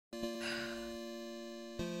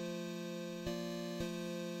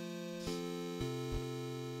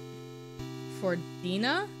for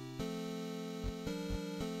Dina?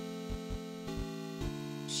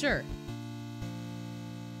 Sure.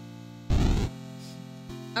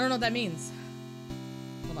 I don't know what that means.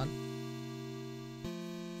 Hold on.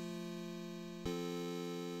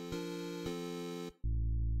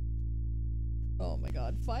 Oh my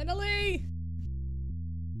god, finally!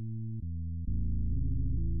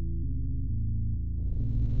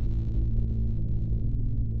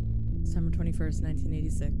 December 21st,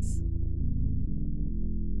 1986.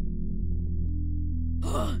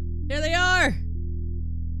 Here they are!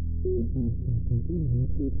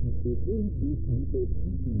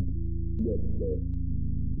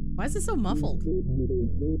 Why is it so muffled?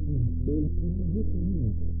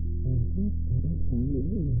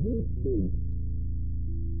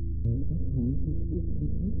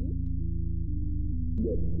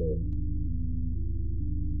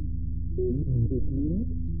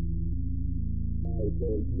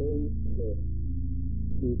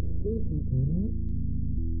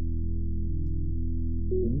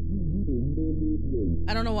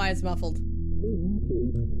 I don't know why it's muffled.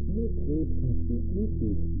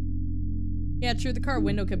 Yeah, true, the car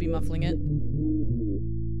window could be muffling it.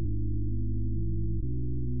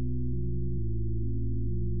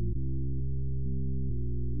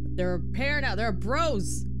 They're a pair now, they're a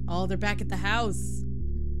bros! Oh, they're back at the house.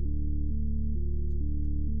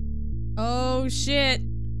 Oh shit.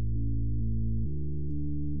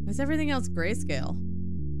 Why is everything else grayscale?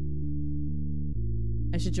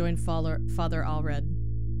 I should join Father Allred.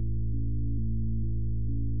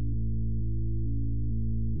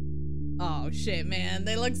 Oh shit, man.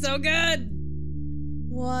 They look so good!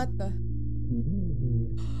 What the?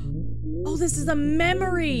 Oh, this is a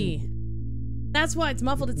memory! That's why it's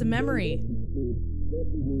muffled, it's a memory.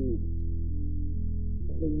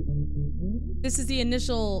 This is the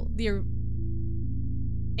initial,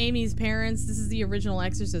 Amy's parents. This is the original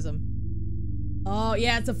exorcism. Oh,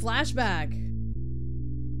 yeah, it's a flashback.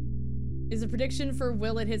 Is a prediction for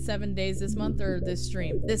will it hit 7 days this month or this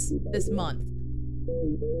stream? This month.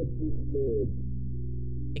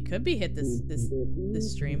 It could be hit this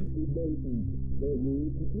stream.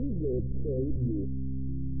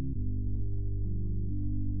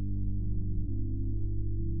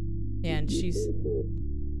 Yeah, and she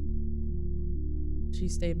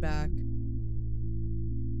stayed back.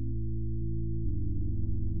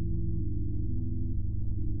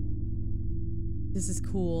 This is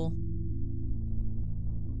cool.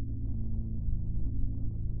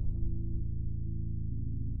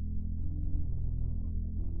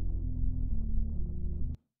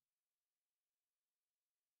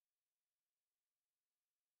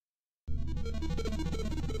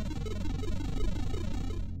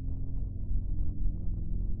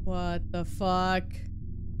 What the fuck?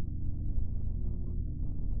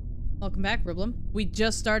 Welcome back, Riblum. We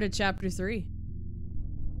just started chapter 3.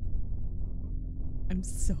 I'm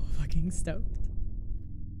so fucking stoked.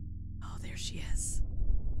 Oh, there she is.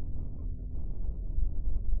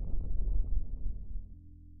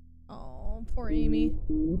 Oh, poor Amy.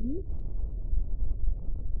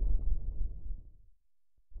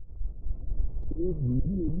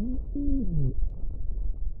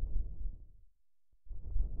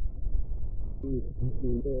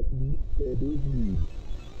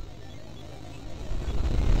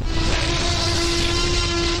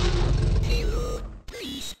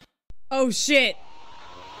 Oh shit!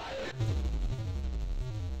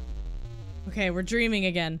 Okay, we're dreaming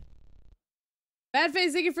again. Bad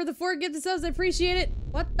Face, thank you for the 4 gifted subs, I appreciate it.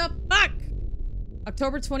 What the fuck?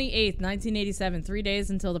 October 28th, 1987, 3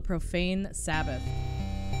 days until the profane Sabbath.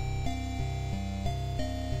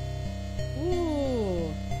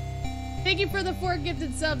 Ooh. Thank you for the 4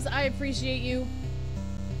 gifted subs, I appreciate you.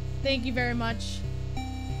 Thank you very much.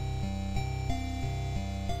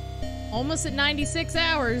 Almost at 96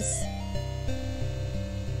 hours.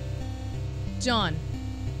 John,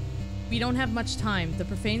 we don't have much time. The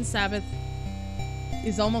profane Sabbath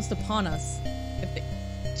is almost upon us.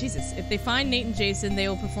 If they find Nate and Jason, they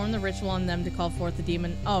will perform the ritual on them to call forth the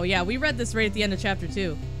demon. Oh yeah, we read this right at the end of chapter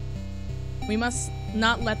 2. We must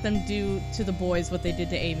not let them do to the boys what they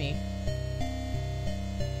did to Amy.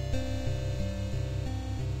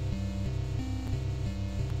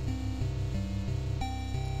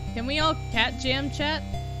 Can we all cat jam chat?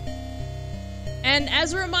 And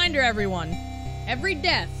as a reminder, everyone, every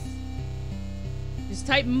death, just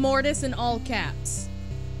type Mortis in all caps.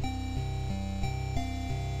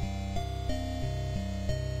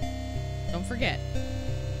 Don't forget.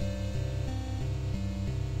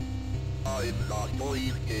 I'm not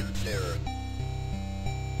going in there.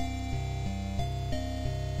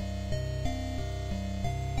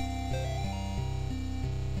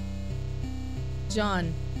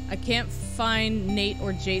 John, I can't find Nate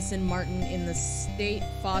or Jason Martin in the state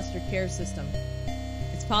foster care system.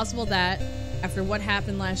 It's possible that, after what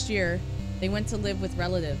happened last year, they went to live with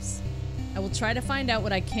relatives. I will try to find out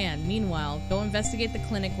what I can. Meanwhile, go investigate the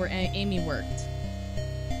clinic where Amy worked.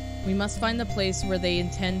 We must find the place where they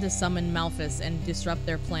intend to summon Malphus and disrupt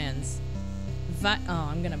their plans. Oh,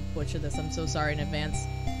 I'm gonna butcher this. I'm so sorry in advance.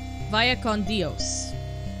 Vaya con Dios,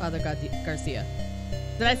 Father Garcia.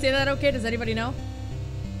 Did I say that okay? Does anybody know?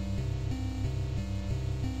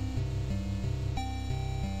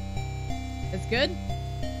 It's good?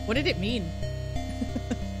 What did it mean?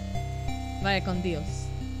 Vaya con Dios.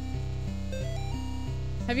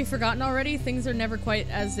 Have you forgotten already? Things are never quite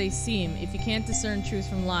as they seem. If you can't discern truth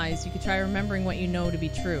from lies, you could try remembering what you know to be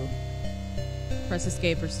true. Press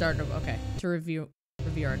escape or start. Okay, to review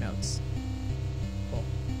our notes. Cool.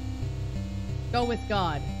 Go with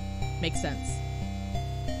God. Makes sense.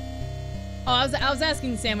 Oh, I was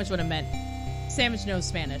asking Sandwich what it meant. Sandwich knows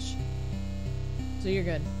Spanish, so you're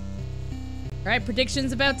good. All right,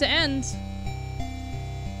 prediction's about to end.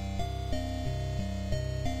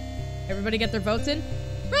 Everybody get their votes in?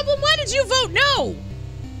 Problem, why did you vote no?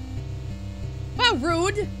 Wow,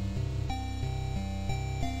 rude.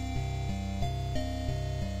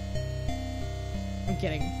 I'm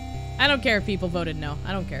kidding. I don't care if people voted no.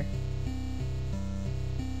 I don't care.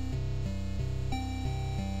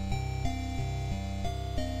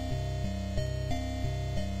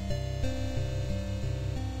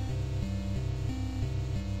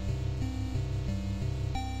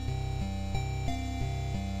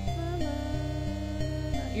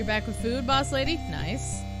 You're back with food, boss lady?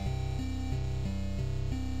 Nice.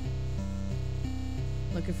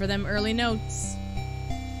 Looking for them early notes.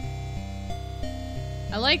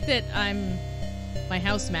 I like that my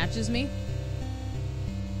house matches me.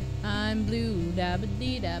 I'm blue, da ba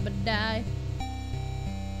dee da ba die.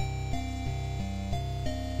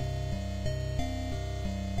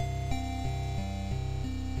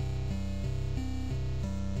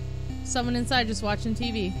 Someone inside just watching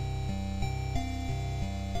TV.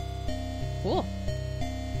 Cool.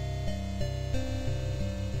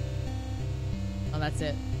 Oh, that's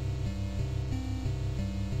it.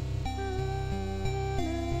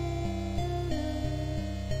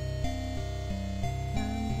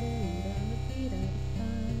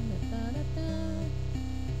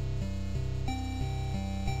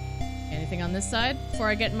 Anything on this side before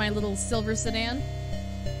I get in my little silver sedan?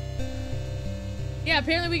 Yeah,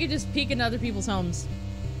 apparently we could just peek into other people's homes.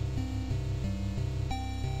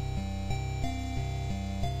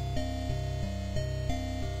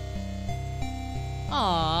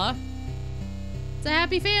 Aww. It's a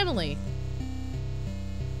happy family.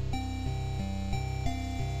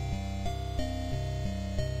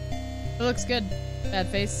 It looks good. Bad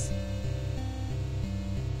face.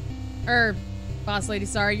 Boss lady,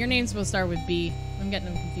 sorry. Your name's supposed to start with B. I'm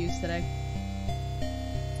getting them confused today.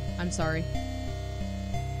 I'm sorry.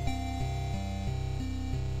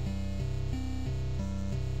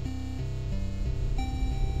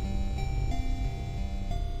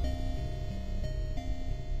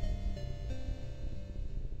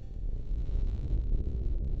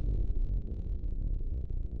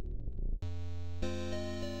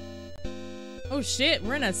 Oh shit,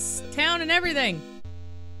 we're in a town and everything.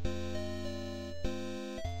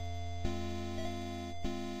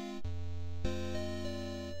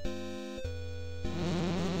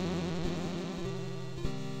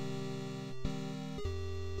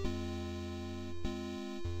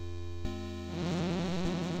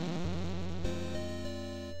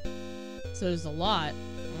 So there's a lot.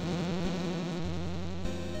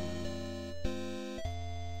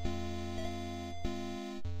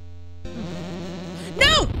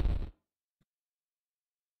 No!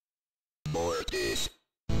 Mortis.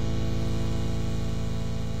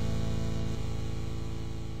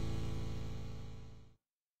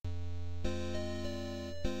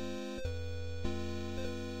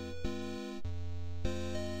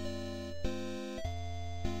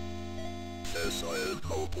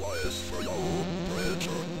 For no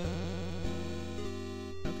preacher.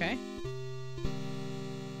 Okay.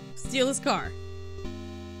 Steal his car.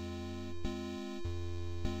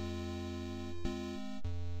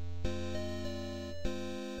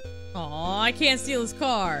 Aw, I can't steal his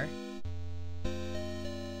car.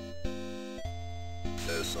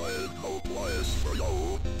 For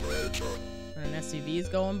no preacher. An SUV is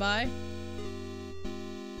going by.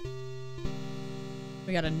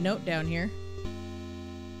 We got a note down here.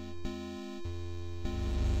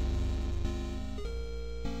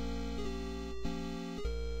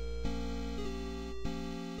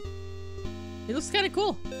 It looks kind of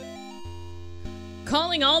cool.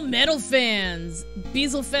 Calling all metal fans!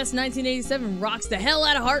 Beazelfest 1987 rocks the hell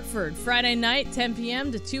out of Hartford. Friday night, 10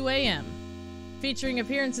 p.m. to 2 a.m. Featuring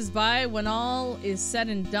appearances by When All Is Said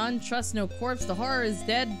and Done, Trust No Corpse, The Horror Is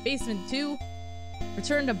Dead, Basement 2,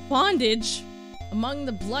 Return to Bondage, Among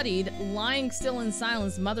the Bloodied, Lying Still in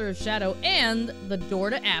Silence, Mother of Shadow, and The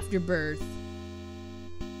Door to Afterbirth.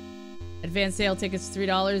 Advance sale tickets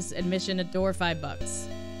 $3, admission at door $5.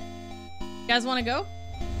 You guys want to go?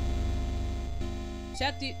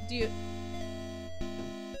 Chat, do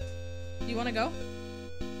you want to go?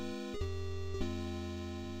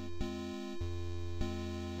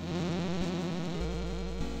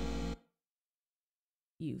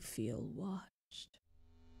 You feel watched.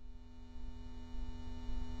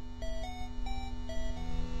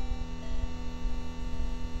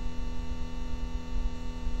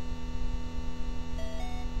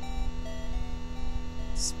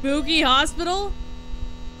 Spooky Hospital?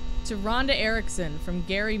 To Rhonda Erickson from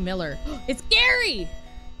Gary Miller. It's Gary!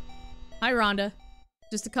 Hi, Rhonda.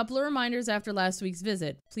 Just a couple of reminders after last week's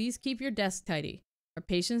visit. Please keep your desk tidy. Our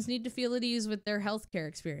patients need to feel at ease with their healthcare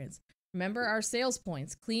experience. Remember our sales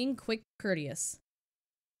points. Clean, quick, courteous.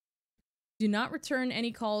 Do not return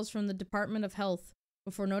any calls from the Department of Health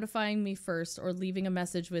before notifying me first or leaving a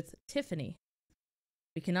message with Tiffany.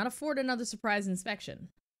 We cannot afford another surprise inspection.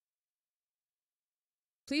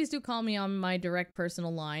 Please do call me on my direct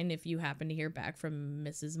personal line if you happen to hear back from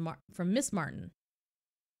Miss Martin.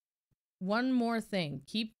 One more thing.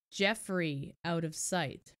 Keep Jeffrey out of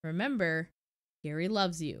sight. Remember, Gary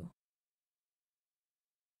loves you.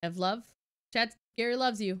 Ev love? Chat, Gary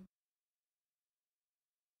loves you.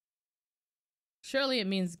 Surely it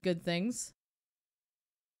means good things.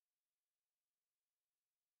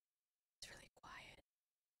 It's really quiet.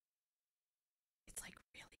 It's like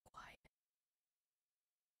really quiet.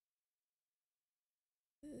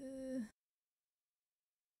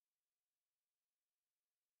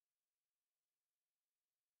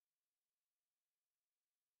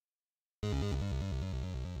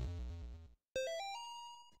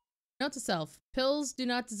 Note to self. Pills do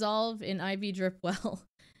not dissolve in IV drip well.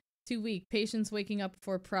 Too weak. Patients waking up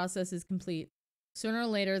before process is complete. Sooner or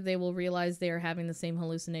later, they will realize they are having the same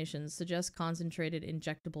hallucinations. Suggest concentrated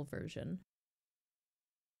injectable version.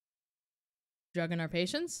 Drugging our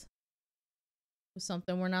patients? With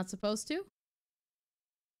something we're not supposed to?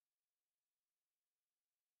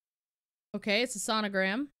 Okay, it's a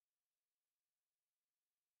sonogram.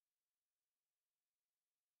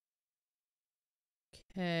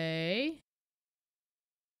 Okay.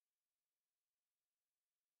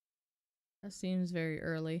 That seems very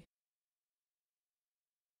early.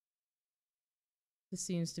 This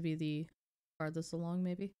seems to be the farthest along,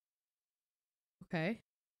 maybe. Okay.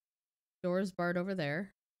 Door's barred over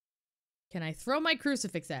there. Can I throw my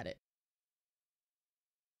crucifix at it?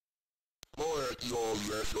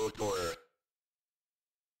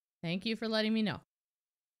 Thank you for letting me know.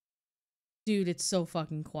 Dude, it's so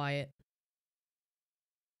fucking quiet.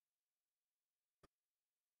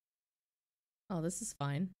 Oh, this is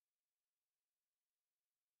fine.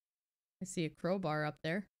 I see a crowbar up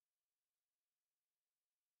there.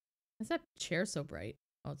 Why is that chair so bright?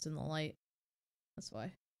 Oh, it's in the light. That's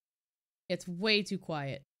why. It's way too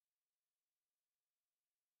quiet.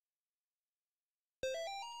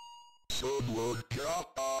 Someone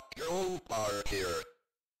drop a crowbar here.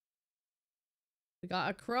 We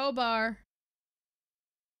got a crowbar.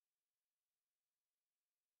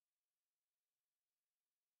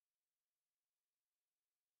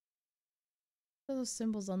 What are those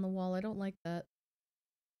symbols on the wall? I don't like that.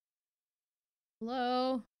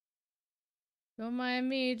 Hello? Don't mind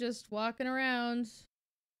me just walking around.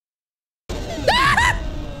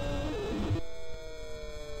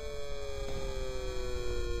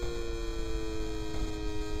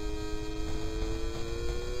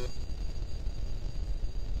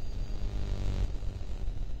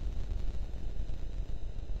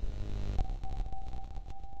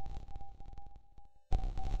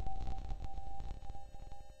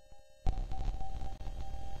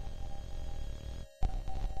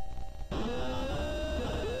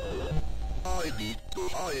 I need to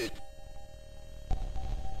hide.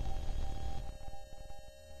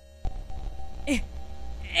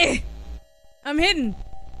 I'm hidden.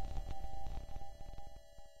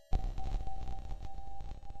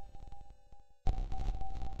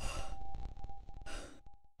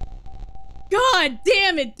 God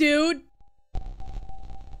damn it, dude.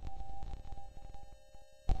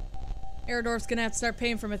 Eridorf's gonna have to start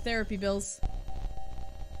paying for my therapy bills.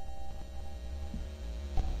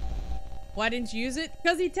 Why didn't you use it?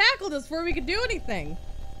 Because he tackled us before we could do anything.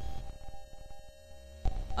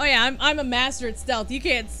 Oh yeah, I'm a master at stealth. You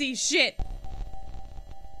can't see shit.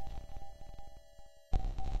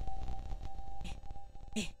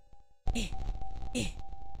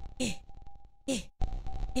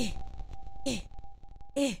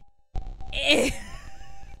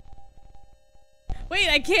 Wait,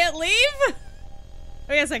 I can't leave?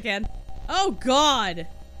 Oh, yes, I can. Oh, God.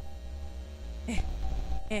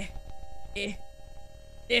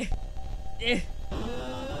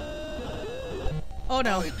 Oh,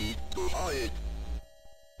 no. I need to hide.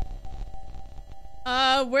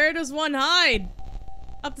 Where does one hide?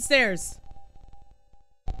 Up the stairs.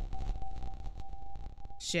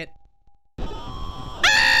 Shit.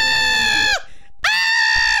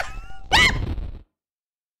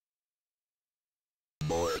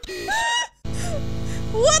 Mortis.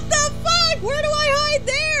 What the fuck? Where do I hide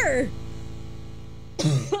there?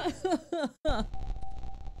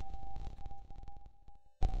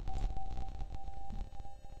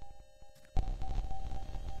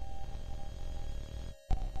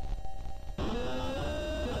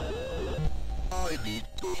 I need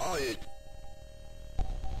to hide.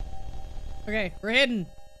 Okay, we're hidden.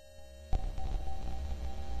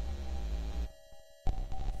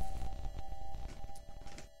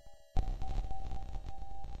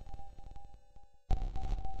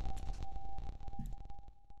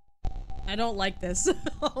 I don't like this.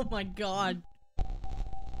 Oh my god.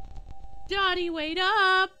 Johnny, wait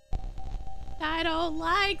up! I don't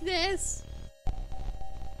like this.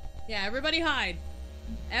 Yeah, everybody hide.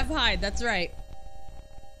 F hide, that's right.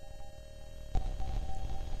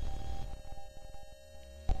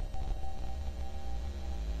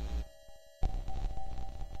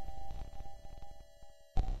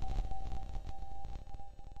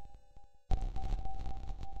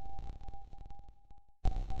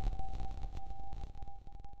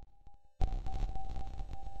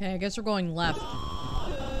 Okay, I guess we're going left.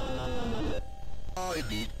 I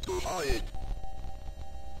need to hide.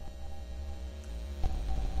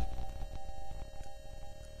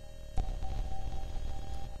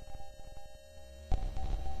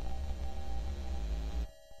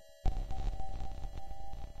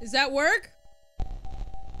 Does that work?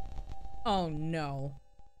 Oh no.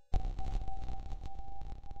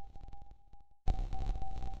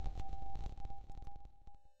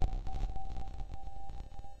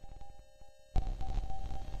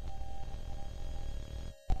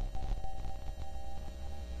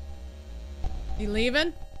 You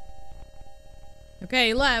leaving? Okay,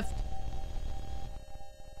 he left.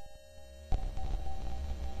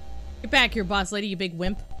 Get back here, boss lady, you big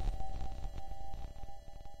wimp.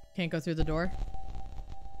 Can't go through the door.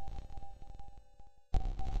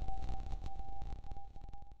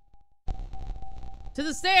 To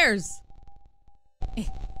the stairs!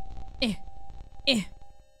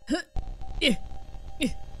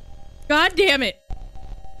 God damn it!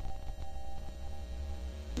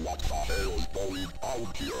 What the hell is going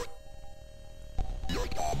on here? You're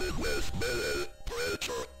coming with me,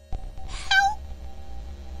 preacher. Help!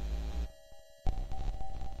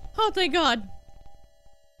 Oh, thank God.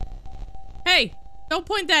 Hey, don't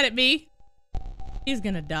point that at me. He's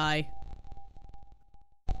gonna die.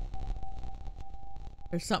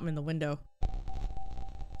 There's something in the window.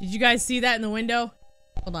 Did you guys see that in the window?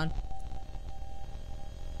 Hold on.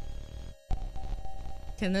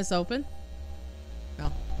 Can this open?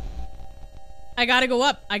 No. I gotta go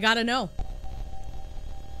up. I gotta know.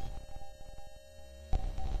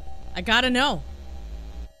 I gotta know.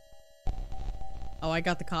 Oh, I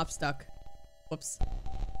got the cop stuck. Whoops.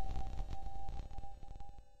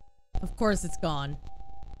 Of course it's gone.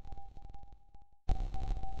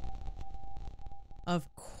 Of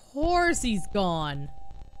course he's gone.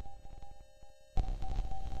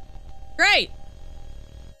 Great!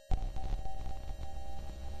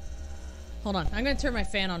 Hold on, I'm gonna turn my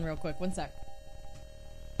fan on real quick. One sec.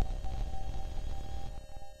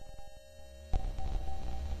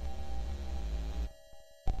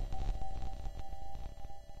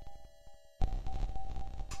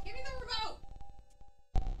 Give me the remote!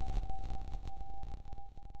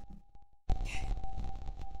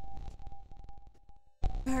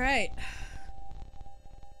 Alright.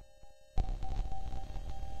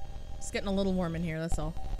 It's getting a little warm in here, that's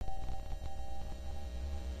all.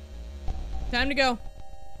 Time to go.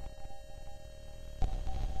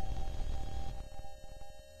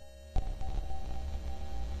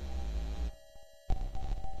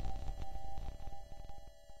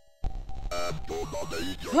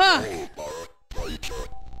 Fuck!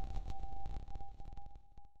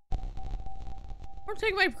 Don't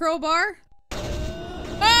take my crowbar.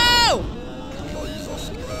 Oh! Jesus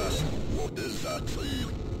Christ, what is that thing?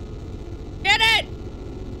 Get it!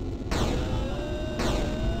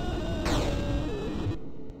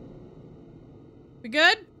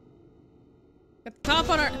 good? Got the cop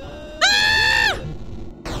on our... Ah!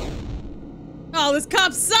 Oh, this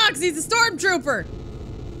cop sucks! He's a stormtrooper!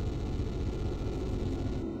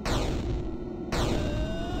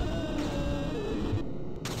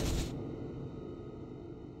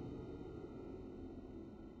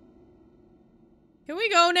 Can we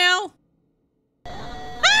go now?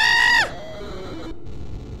 Ah!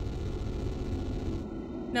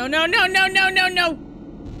 No, no, no, no, no, no, no!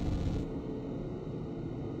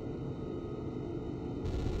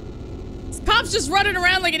 This cop's just running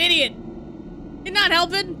around like an idiot. You're not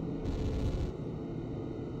helping.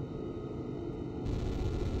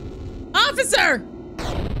 Officer!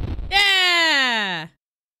 Yeah!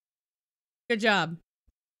 Good job.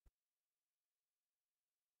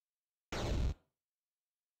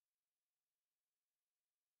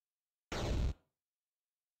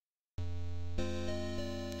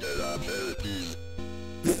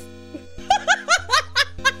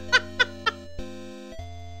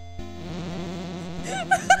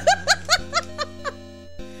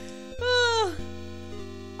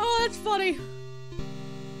 Oh, that's funny.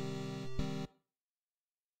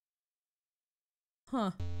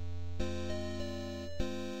 Huh.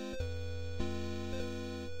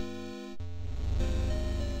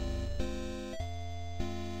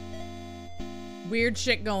 Weird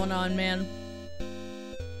shit going on, man.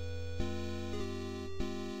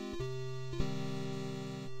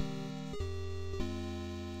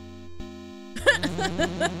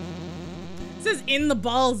 It says in the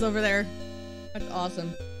balls over there. That's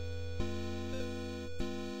awesome.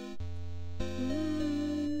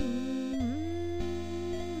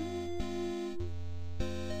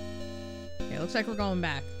 Okay, looks like we're going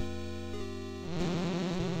back.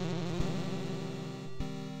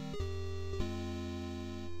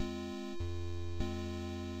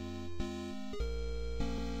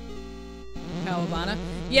 Kawabana.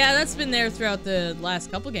 Yeah, that's been there throughout the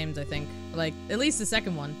last couple games, I think. Like, at least the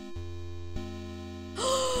second one.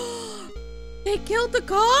 They killed the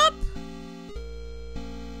cop?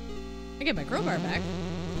 I get my crowbar back.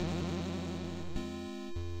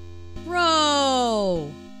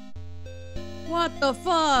 Bro! What the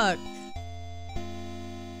fuck?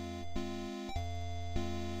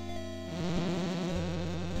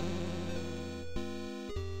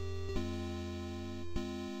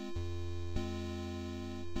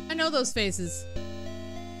 I know those faces.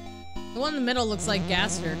 The one in the middle looks like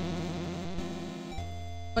Gaster.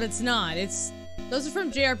 But it's not. It's... Those are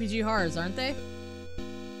from JRPG Horrors, aren't they?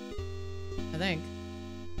 I think.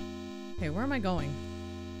 Okay, where am I going?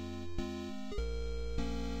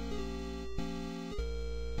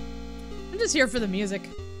 I'm just here for the music.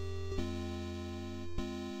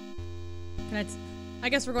 Can I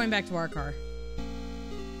guess we're going back to our car.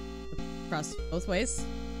 Cross both ways.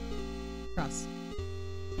 Cross.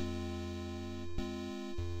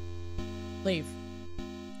 Leave.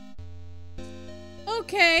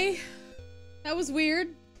 Okay. That was weird.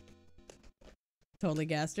 Totally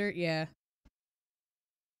Gaster, yeah.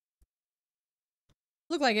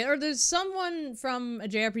 Look like it. Or there's someone from a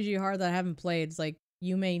JRPG horror that I haven't played. It's like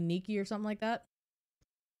Yume Nikki or something like that.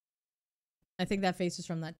 I think that face is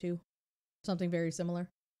from that too. Something very similar.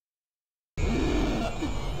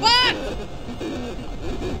 What?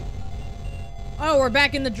 Oh, we're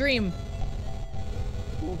back in the dream.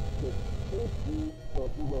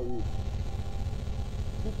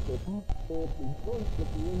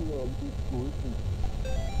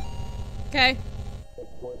 Okay.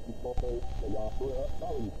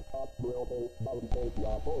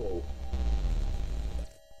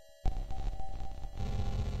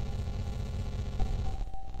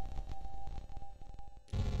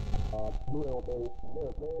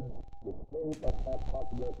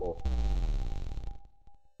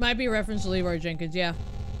 Might be a reference to Leroy Jenkins, yeah.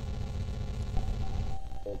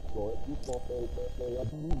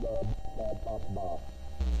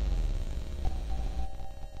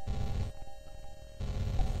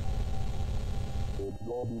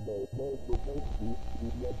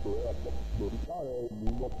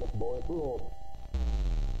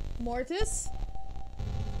 Mortis?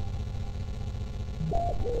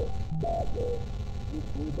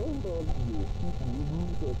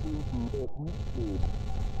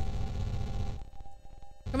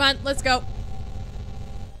 Come on, let's go.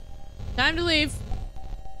 Time to leave.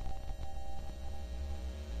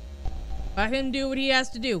 Let him do what he has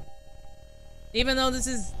to do. Even though this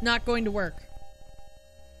is not going to work.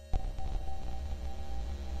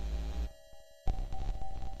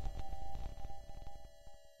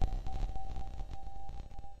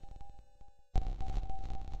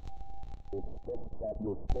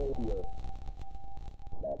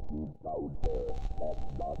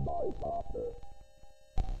 I copy.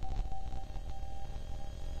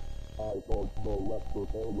 I don't know what to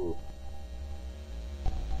tell you.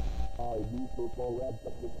 I need to correct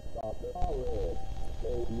the copy. Alright.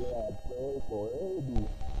 Maybe I'd pray for Amy.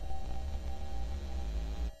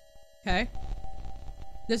 Okay.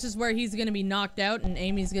 This is where he's gonna be knocked out and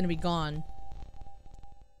Amy's gonna be gone.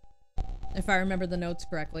 If I remember the notes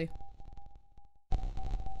correctly.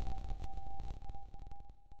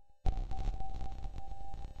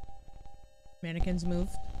 Mannequins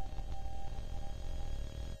moved.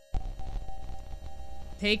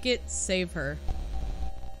 Take it, save her.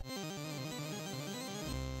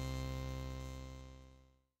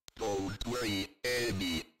 Don't worry,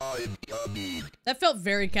 Amy. I'm coming. That felt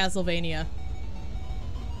very Castlevania.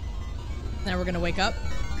 Now we're gonna wake up.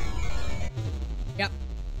 Yep.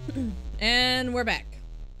 And we're back.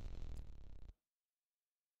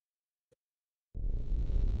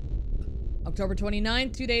 October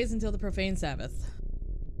 29th, 2 days until the profane Sabbath.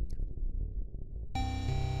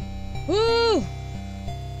 Woo!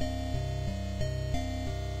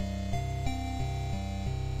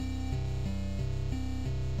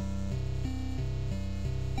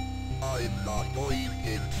 I'm not going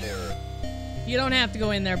in there. You don't have to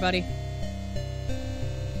go in there, buddy.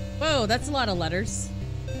 Whoa, that's a lot of letters.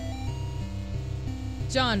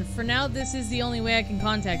 John, for now, this is the only way I can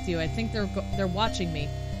contact you. I think they're watching me.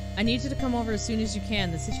 I need you to come over as soon as you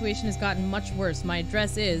can. The situation has gotten much worse. My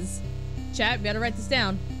address is... Chat, we gotta write this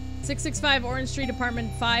down. 665 Orange Street,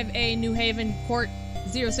 Apartment 5A, New Haven, Court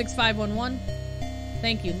 06511.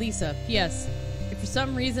 Thank you, Lisa. P.S. If for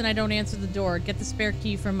some reason I don't answer the door, get the spare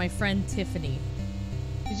key from my friend Tiffany.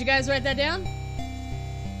 Did you guys write that down?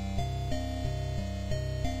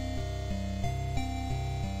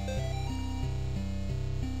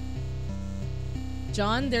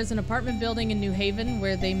 John, there's an apartment building in New Haven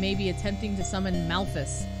where they may be attempting to summon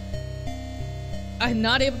Malphus. I'm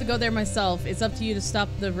not able to go there myself. It's up to you to stop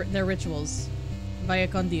their rituals. Vaya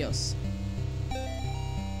con Dios.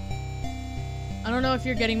 I don't know if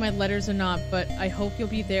you're getting my letters or not, but I hope you'll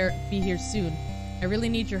be here soon. I really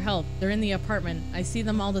need your help. They're in the apartment. I see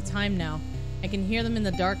them all the time now. I can hear them in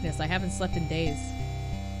the darkness. I haven't slept in days.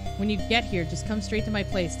 When you get here, just come straight to my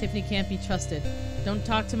place. Tiffany can't be trusted. Don't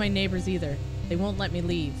talk to my neighbors either. They won't let me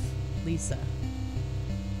leave. Lisa.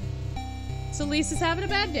 So Lisa's having a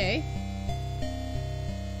bad day?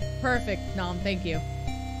 Perfect, Nom, thank you.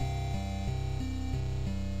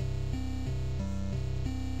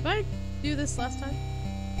 Did I do this last time?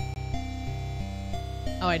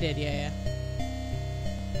 Oh, I did, yeah.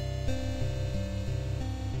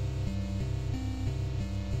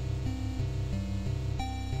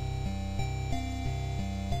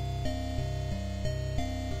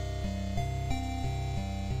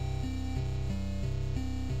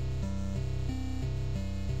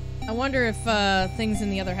 I wonder if things in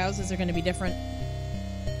the other houses are going to be different.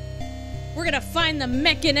 We're going to find them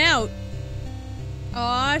mecking out.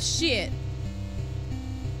 Aw, shit.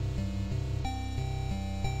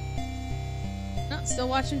 Oh, still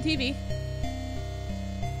watching TV.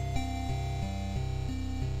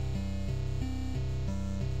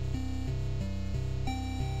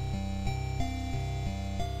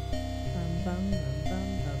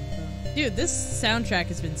 Dude, this soundtrack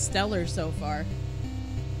has been stellar so far.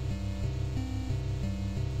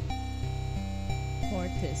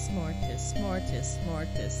 Mortis, Mortis, Mortis,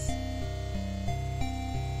 Mortis.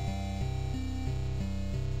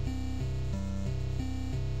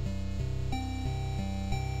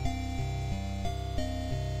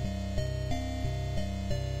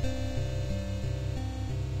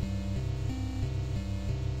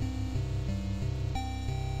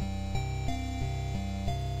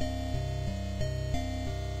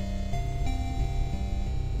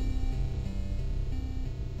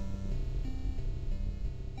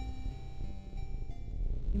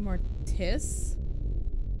 Mortis?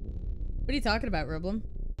 What are you talking about, Rublum?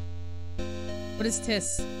 What is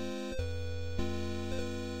Tis?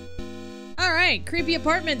 Alright, creepy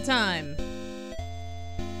apartment time!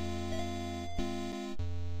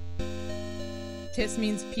 Tis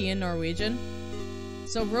means pee in Norwegian.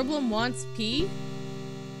 So Rublum wants pee?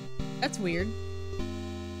 That's weird.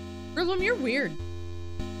 Rublum, you're weird.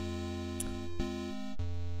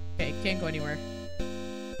 Okay, can't go anywhere.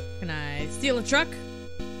 Can I steal a truck?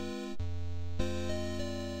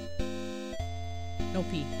 No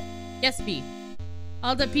pee. Yes, pee.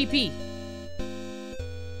 All the pee.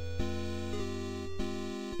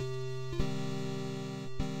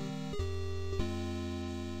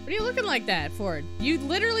 What are you looking like that, Ford? You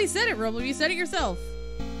literally said it, Robo. You said it yourself.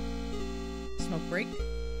 Smoke break.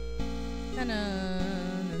 Na-na,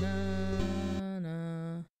 na-na,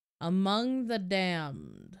 na. Among the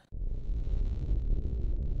Damned.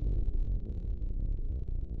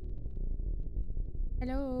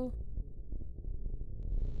 Hello.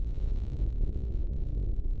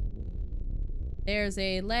 There's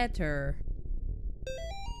a letter.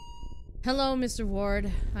 Hello, Mr.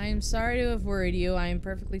 Ward. I am sorry to have worried you. I am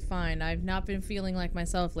perfectly fine. I've not been feeling like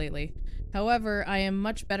myself lately. However, I am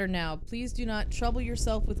much better now. Please do not trouble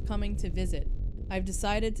yourself with coming to visit. I've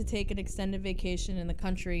decided to take an extended vacation in the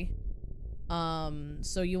country,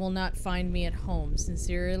 so you will not find me at home.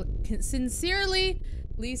 Sincerely,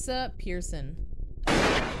 Lisa Pearson.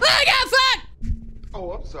 I got fat!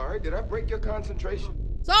 Oh, I'm sorry. Did I break your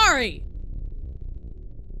concentration? Sorry!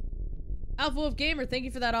 Alpha Wolf Gamer, thank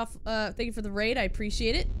you for that thank you for the raid. I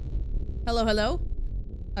appreciate it. Hello, hello.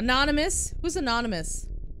 Anonymous? Who's Anonymous?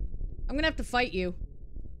 I'm gonna have to fight you.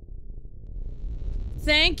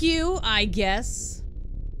 Thank you, I guess,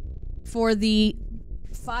 for the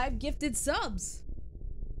 5 gifted subs.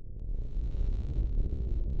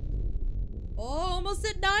 Oh, almost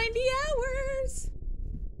at 90 hours.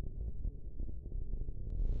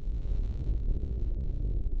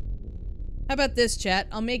 How about this, chat?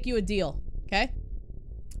 I'll make you a deal, okay?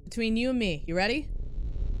 Between you and me. You ready?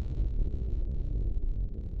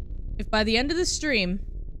 If by the end of the stream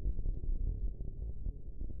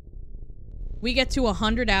we get to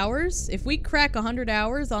 100 hours, if we crack 100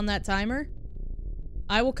 hours on that timer,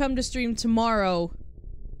 I will come to stream tomorrow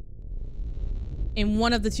in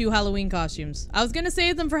one of the 2 Halloween costumes. I was gonna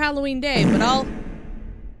save them for Halloween Day, but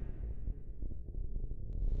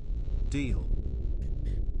Deal.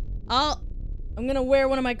 I'm gonna wear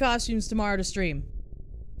one of my costumes tomorrow to stream.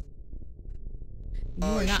 You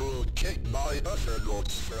are I not- should check my other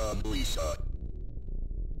notes from Lisa.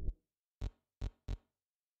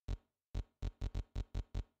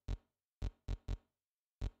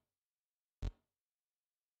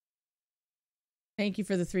 Thank you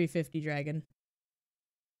for the 350, Dragon.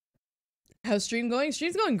 How's stream going?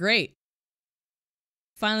 Stream's going great.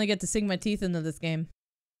 Finally get to sink my teeth into this game.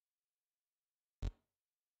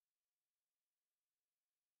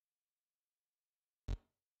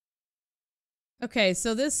 Okay,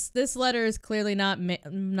 so this letter is clearly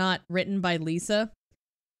not written by Lisa,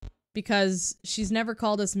 because she's never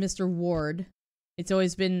called us Mr. Ward. It's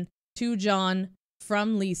always been to John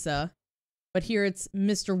from Lisa, but here it's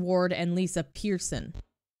Mr. Ward and Lisa Pearson.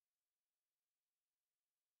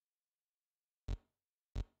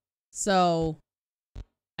 So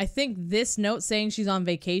I think this note saying she's on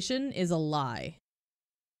vacation is a lie.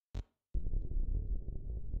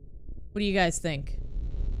 What do you guys think?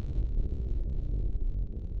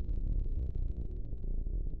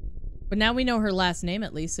 But now we know her last name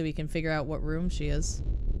at least, so we can figure out what room she is.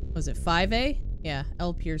 Was it 5A? Yeah,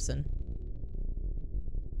 L. Pearson.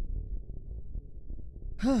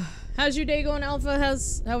 How's your day going, Alpha?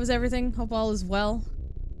 How was everything? Hope all is well.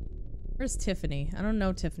 Where's Tiffany? I don't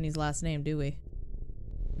know Tiffany's last name, do we?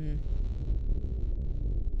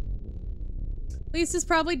 Lisa's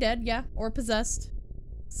probably dead, yeah. Or possessed.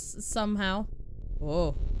 Somehow.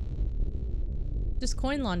 Whoa. Just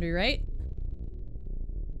coin laundry, right?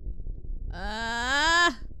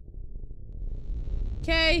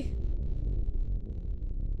 Okay.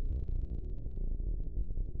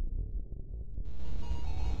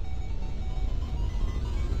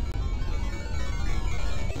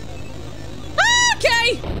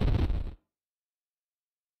 Okay.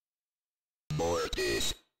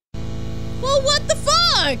 Mortis. Well, what the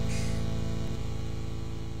fuck?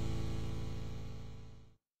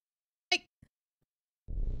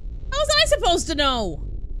 How was I supposed to know?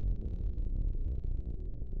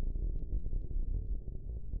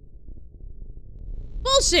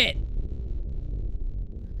 Bullshit!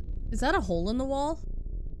 Is that a hole in the wall?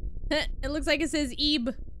 It looks like it says Ebe.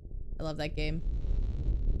 I love that game.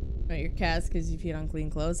 Not your cats because you feed on clean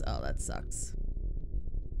clothes. Oh, that sucks.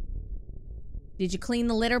 Did you clean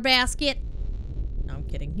the litter basket? No, I'm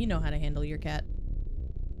kidding. You know how to handle your cat.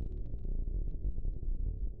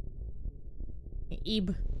 Hey,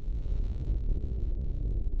 Ebe.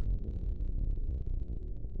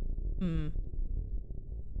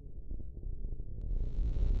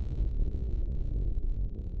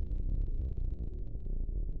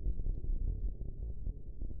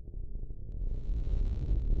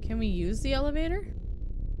 Can we use the elevator?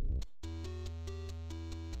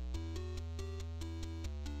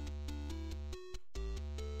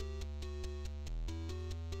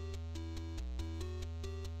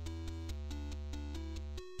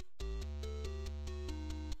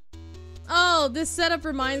 Oh, this setup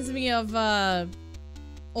reminds me of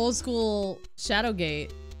old school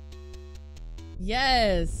Shadowgate.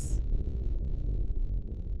 Yes.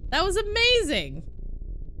 That was amazing!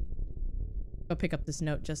 Go pick up this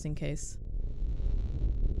note just in case.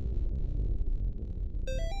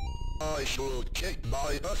 I should check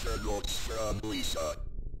my other notes from Lisa.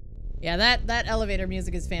 Yeah, that elevator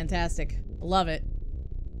music is fantastic. I love it.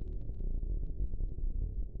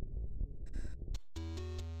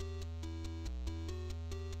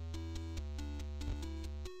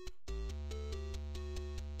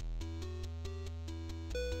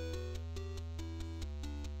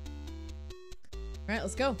 Alright,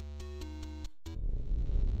 let's go.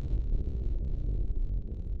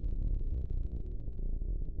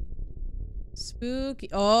 Spooky.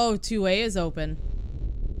 Oh, 2A is open.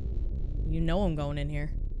 You know I'm going in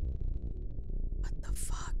here. What the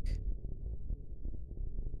fuck?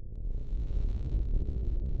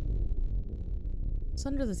 What's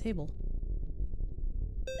under the table?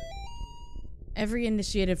 Every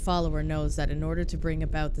initiated follower knows that in order to bring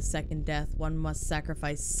about the second death, one must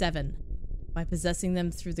sacrifice 7 by possessing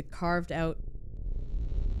them through the carved out...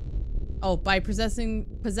 Oh, by possessing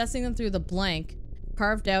them through the blank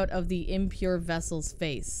carved out of the impure vessel's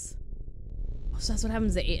face. Oh, so that's what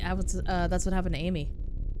happens to that's what happened to Amy.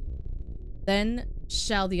 Then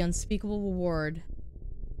shall the unspeakable reward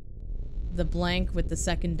the blank with the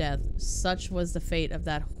second death. Such was the fate of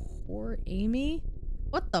that whore Amy?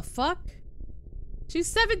 What the fuck? She's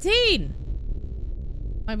 17!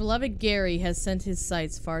 My beloved Gary has sent his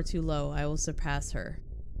sights far too low. I will surpass her.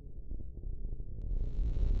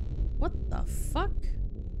 What the fuck?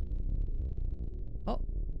 Oh.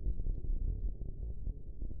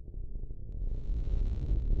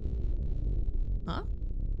 Huh?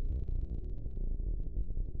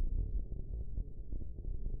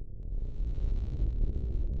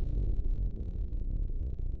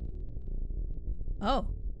 Oh.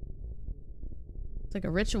 It's like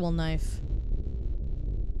a ritual knife.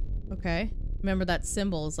 Okay. Remember that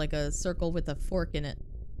symbol is like a circle with a fork in it.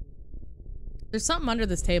 There's something under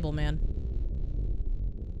this table, man.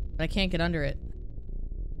 But I can't get under it.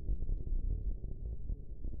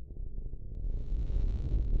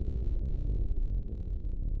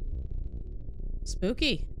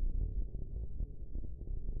 Spooky.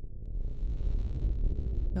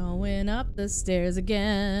 Going up the stairs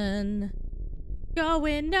again.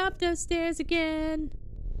 Going up the stairs again.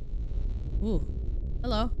 Ooh.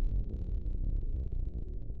 Hello.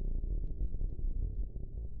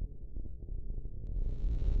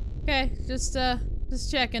 Okay, just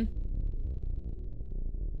checking.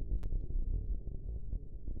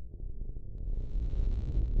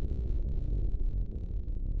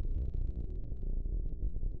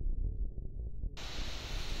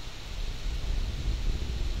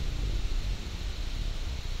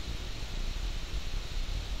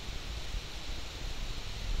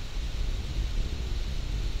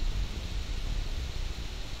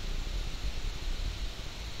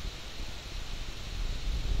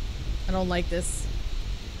 I don't like this.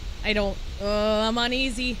 I don't. I'm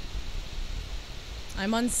uneasy.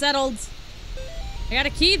 I'm unsettled. I got a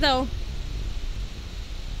key, though.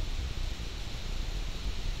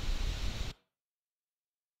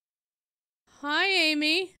 Hi,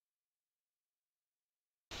 Amy.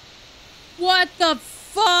 What the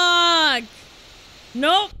fuck?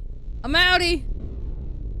 Nope. I'm outie.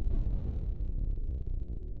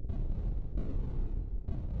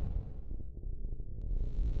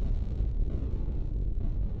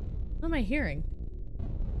 What am I hearing?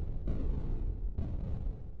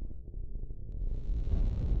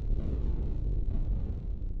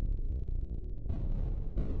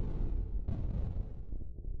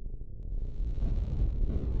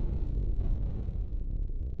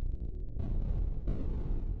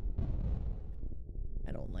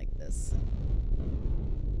 I don't like this.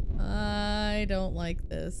 I don't like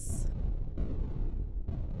this.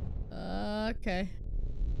 Okay.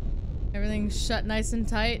 Everything's shut nice and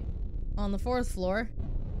tight on the 4th floor.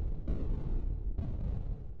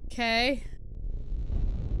 Okay.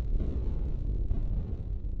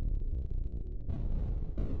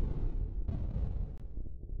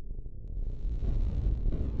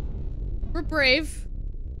 We're brave.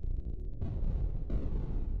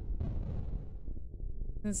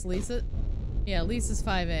 This Lisa? Yeah, Lisa's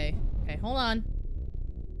 5A. Okay, hold on.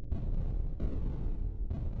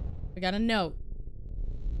 We got a note.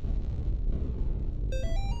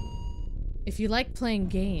 If you like playing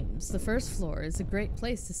games, the 1st floor is a great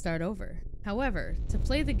place to start over. However, to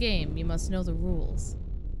play the game, you must know the rules.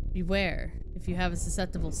 Beware, if you have a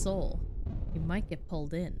susceptible soul, you might get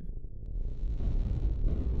pulled in.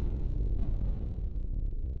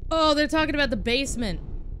 Oh, they're talking about the basement.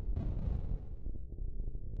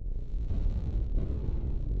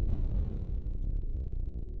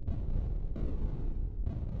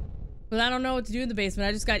 But I don't know what to do in the basement.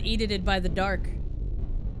 I just got eaten by the dark.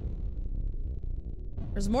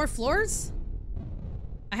 There's more floors?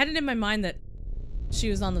 I had it in my mind that she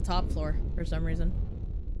was on the top floor for some reason.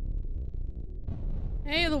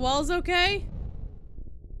 Hey, are the walls okay?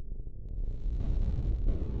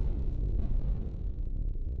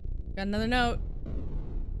 Got another note.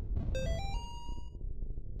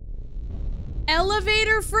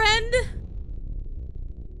 Elevator friend?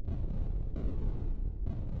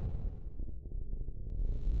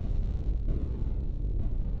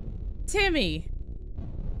 Timmy.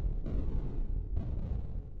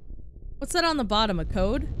 What's that on the bottom? A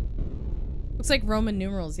code? Looks like Roman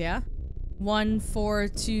numerals, yeah?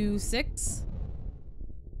 1426.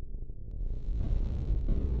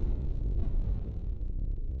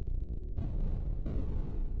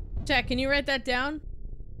 Jack, can you write that down?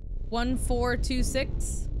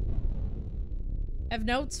 1426. Have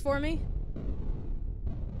notes for me?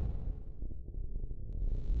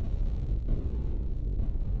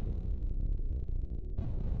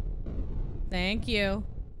 Thank you.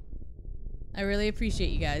 I really appreciate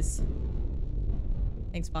you guys.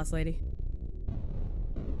 Thanks, boss lady.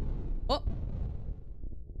 Oh.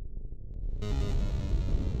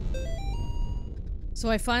 So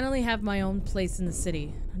I finally have my own place in the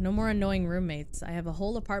city. No more annoying roommates. I have a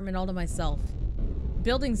whole apartment all to myself. The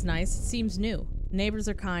building's nice. It seems new. Neighbors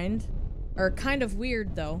are kind. Are kind of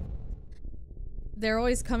weird, though. They're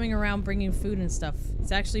always coming around bringing food and stuff.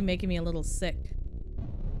 It's actually making me a little sick.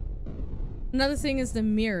 Another thing is the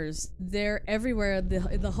mirrors. They're everywhere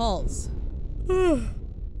in the halls.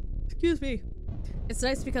 Excuse me. It's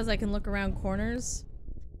nice because I can look around corners,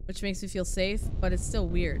 which makes me feel safe, but it's still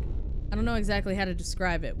weird. I don't know exactly how to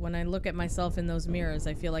describe it. When I look at myself in those mirrors,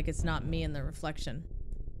 I feel like it's not me in the reflection.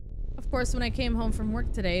 Of course, when I came home from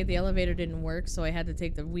work today, the elevator didn't work, so I had to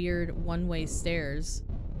take the weird one-way stairs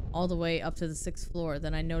all the way up to the 6th floor.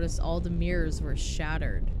 Then I noticed all the mirrors were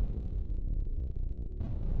shattered.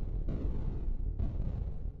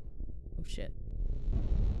 Oh shit.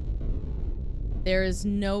 There is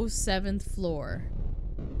no 7th floor.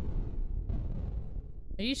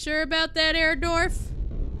 Are you sure about that, Erdorf?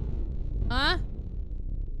 Huh?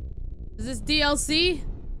 Is this DLC?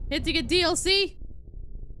 Hit to get DLC?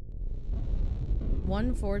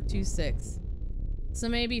 1426. So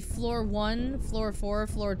maybe floor 1, floor 4,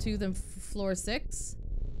 floor 2, then floor 6?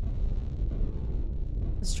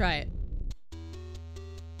 Let's try it.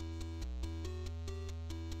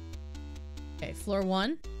 Okay, floor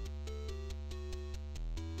 1.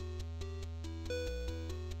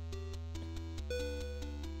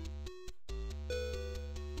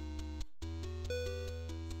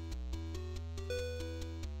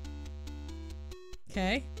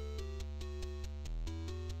 Okay.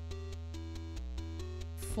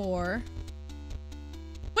 4.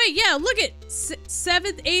 Wait, yeah, look at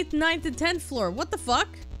 7th, 8th, 9th, and 10th floor. What the fuck?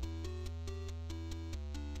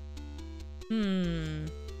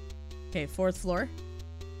 Okay, 4th floor.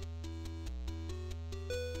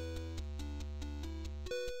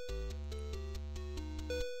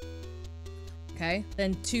 Okay,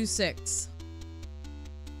 then 2, 6.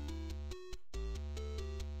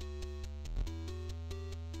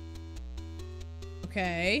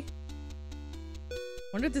 Okay.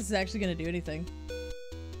 Wonder if this is actually gonna do anything.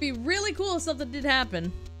 It'd be really cool if something did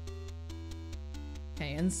happen.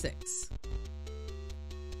 Okay, and 6.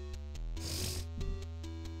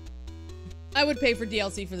 I would pay for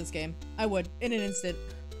DLC for this game. I would, in an instant.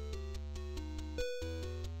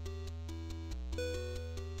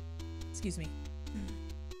 Excuse me.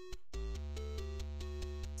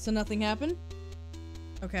 So nothing happened?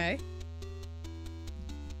 Okay.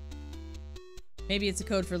 Maybe it's a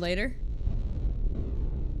code for later.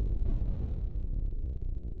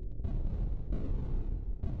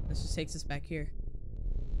 This just takes us back here.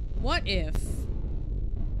 What if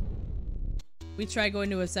we try going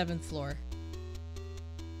to a 7th floor?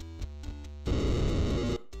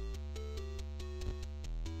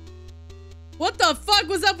 What the fuck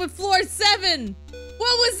was up with floor 7? What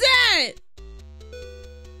was that?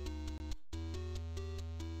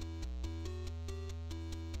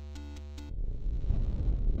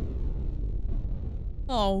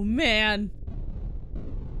 Oh, man.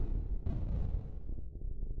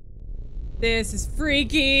 This is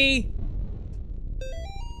freaky.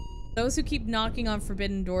 Those who keep knocking on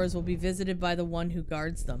forbidden doors will be visited by the one who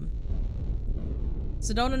guards them.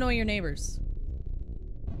 So don't annoy your neighbors.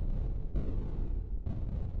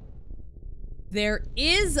 There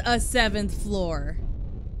is a 7th floor.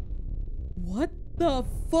 What the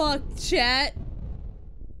fuck, chat?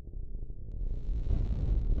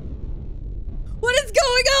 What is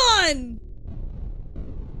going on?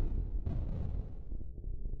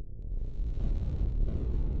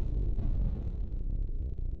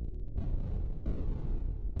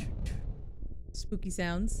 spooky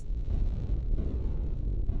sounds.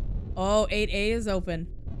 Oh, 8A is open.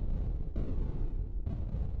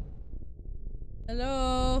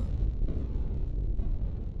 Hello?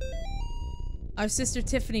 Our sister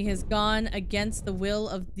Tiffany has gone against the will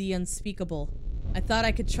of the unspeakable. I thought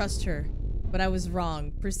I could trust her, but I was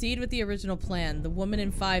wrong. Proceed with the original plan. The woman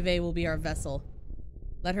in 5A will be our vessel.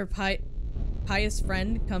 Let her pious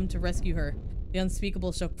friend come to rescue her. The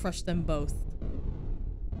unspeakable shall crush them both.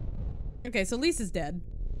 Okay, so Lisa's dead.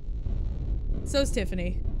 So's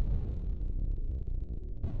Tiffany.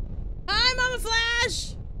 Hi, Mama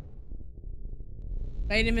Flash!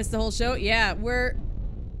 I didn't miss the whole show? Yeah, we're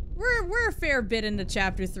a fair bit into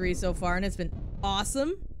chapter 3 so far, and it's been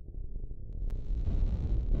awesome.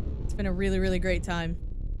 It's been a really, really great time.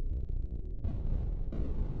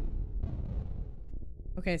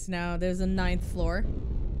 Okay, so now there's a 9th floor.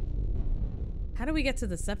 How do we get to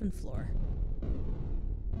the 7th floor?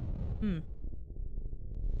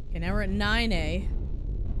 Okay, now we're at 9A.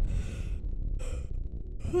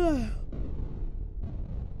 The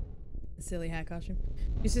silly hat costume.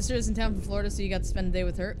 Your sister is in town from Florida, so you got to spend a day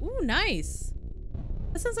with her. Ooh, nice.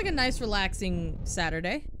 That sounds like a nice, relaxing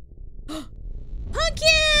Saturday.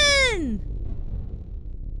 Pumpkin!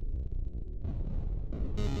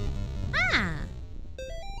 Ah!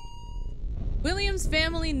 Williams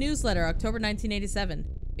Family Newsletter, October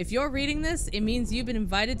 1987. If you're reading this, it means you've been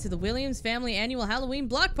invited to the Williams Family Annual Halloween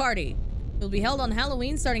Block Party. It will be held on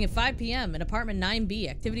Halloween starting at 5 p.m. in apartment 9B.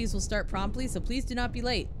 Activities will start promptly, so please do not be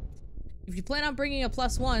late. If you plan on bringing a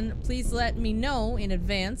 +1, please let me know in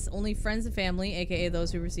advance. Only friends and family, aka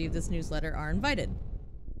those who receive this newsletter, are invited.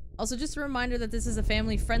 Also, just a reminder that this is a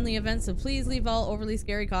family-friendly event, so please leave all overly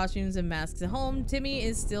scary costumes and masks at home. Timmy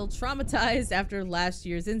is still traumatized after last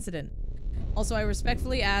year's incident. Also, I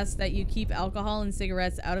respectfully ask that you keep alcohol and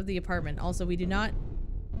cigarettes out of the apartment. Also, we do not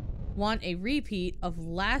want a repeat of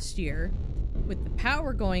last year with the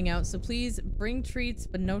power going out, so please bring treats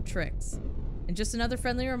but no tricks. And just another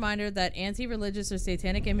friendly reminder that anti-religious or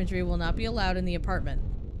satanic imagery will not be allowed in the apartment.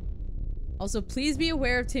 Also, please be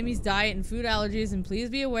aware of Timmy's diet and food allergies, and please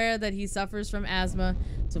be aware that he suffers from asthma,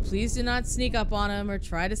 so please do not sneak up on him or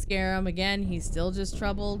try to scare him. Again, he's still just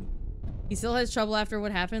troubled. He still has trouble after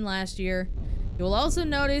what happened last year. You will also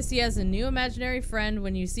notice he has a new imaginary friend.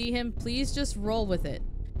 When you see him, please just roll with it.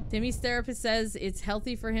 Timmy's therapist says it's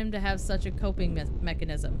healthy for him to have such a coping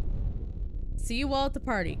mechanism. See you all at the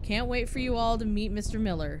party. Can't wait for you all to meet Mr.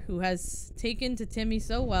 Miller, who has taken to Timmy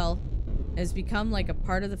so well and has become like a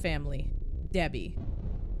part of the family. Debbie.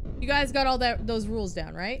 You guys got all those rules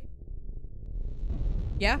down, right?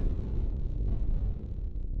 Yeah?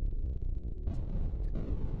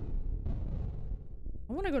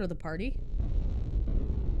 I want to go to the party.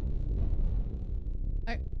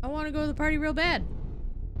 I want to go to the party real bad.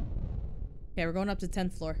 Okay, we're going up to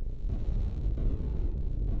 10th floor.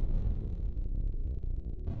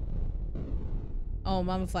 Oh,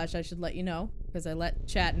 Mama Flash, I should let you know, because I let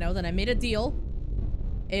chat know that I made a deal.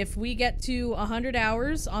 If we get to 100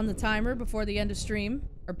 hours on the timer before the end of stream,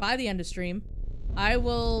 or by the end of stream, I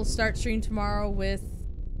will start stream tomorrow with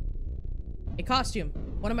a costume.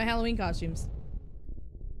 One of my Halloween costumes.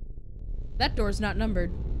 That door's not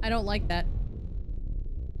numbered. I don't like that.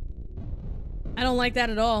 I don't like that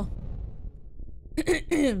at all.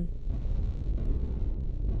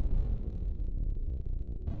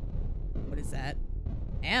 What is that?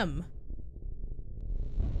 M.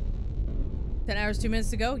 10 hours, 2 minutes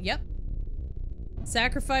to go? Yep.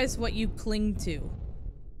 Sacrifice what you cling to.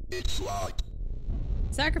 It's like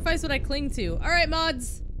Sacrifice what I cling to. Alright,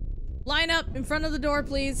 mods. Line up in front of the door,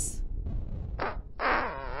 please.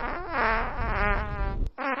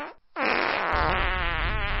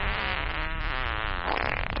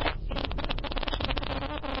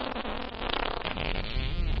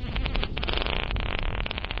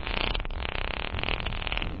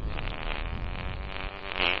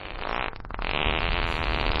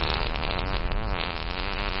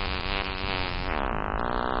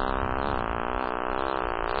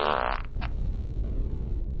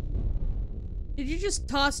 Did you just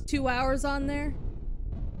toss 2 hours on there?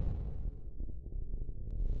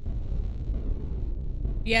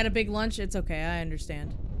 You had a big lunch? It's okay, I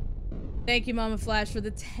understand. Thank you, Mama Flash, for the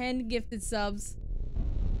 10 gifted subs.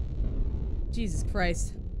 Jesus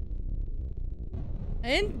Christ. I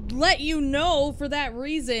didn't let you know for that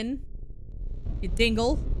reason, you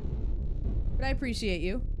dingle. But I appreciate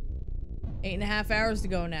you. 8.5 hours to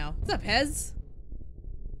go now. What's up, Hez?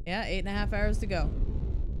 Yeah, 8.5 hours to go.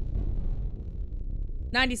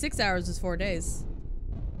 96 hours is 4 days.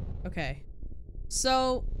 Okay.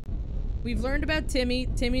 So, we've learned about Timmy.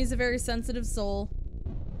 Timmy's a very sensitive soul.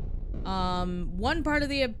 One part of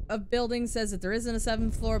the building says that there isn't a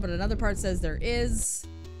 7th floor, but another part says there is.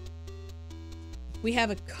 We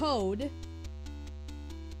have a code,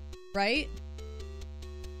 right?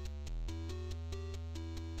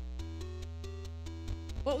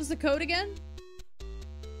 What was the code again?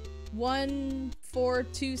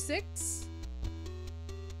 1426?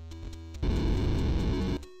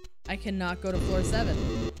 I cannot go to floor 7.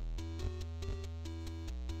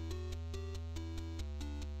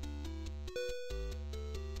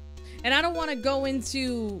 And I don't want to go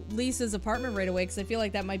into Lisa's apartment right away because I feel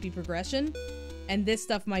like that might be progression. And this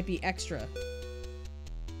stuff might be extra.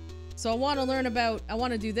 So I want to learn about... I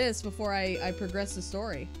want to do this before I progress the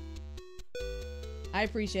story. I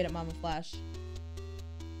appreciate it, Mama Flash.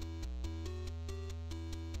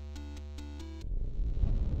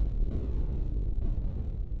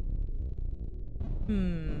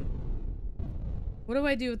 What do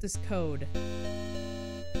I do with this code?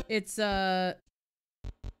 It's, this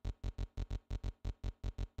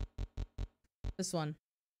one.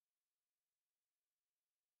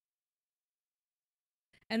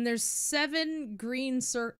 And there's 7 green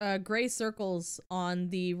gray circles on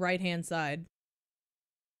the right-hand side.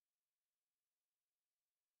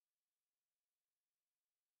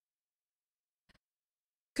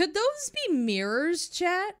 Could those be mirrors,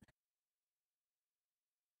 chat?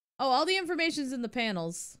 Oh, all the information's in the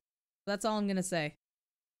panels. That's all I'm gonna say.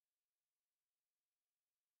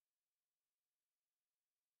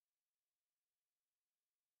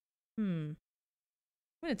 I'm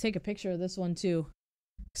gonna take a picture of this one too.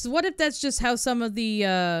 So what if that's just how some of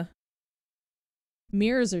the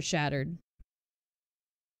mirrors are shattered?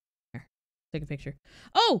 Here, take a picture.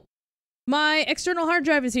 Oh! My external hard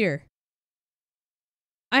drive is here.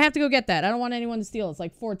 I have to go get that. I don't want anyone to steal it. It's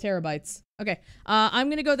like 4 terabytes. Okay. I'm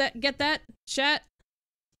gonna go get that. Chat.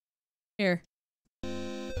 Here.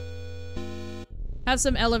 Have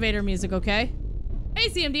some elevator music, okay? Hey,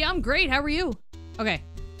 CMD, I'm great. How are you? Okay.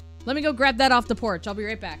 Let me go grab that off the porch. I'll be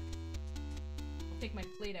right back. I'll take my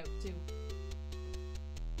plate out, too.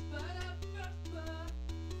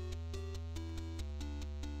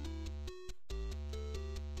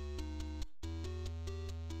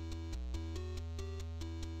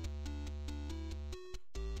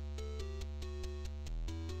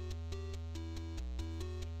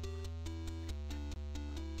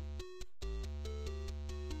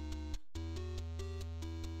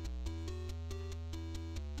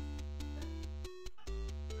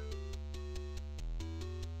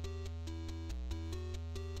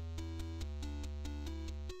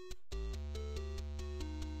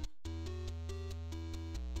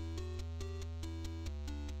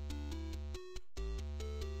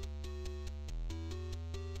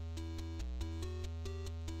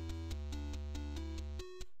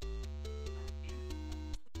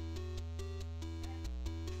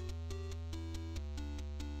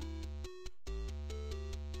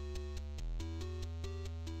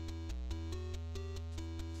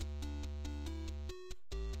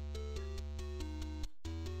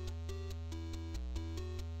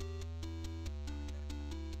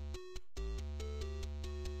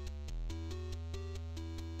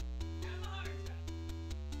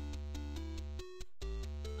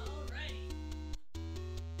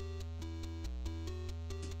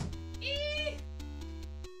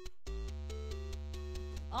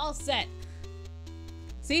 All set.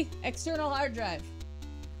 See? External hard drive.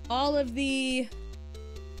 All of the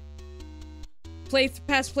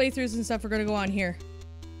past playthroughs and stuff are gonna go on here.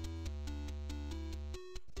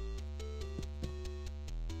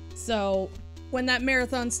 So, when that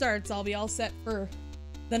marathon starts, I'll be all set for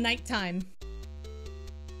the nighttime.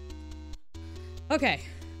 Okay.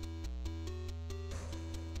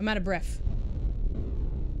 I'm out of breath.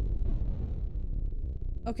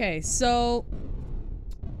 Okay, so...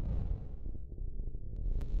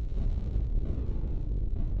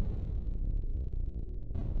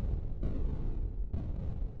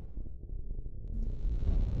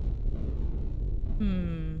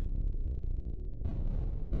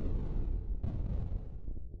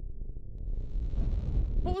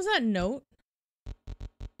 What was that note?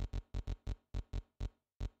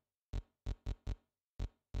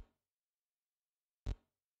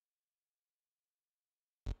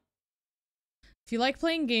 If you like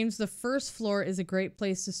playing games, the first floor is a great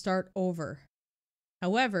place to start over.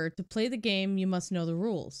 However, to play the game, you must know the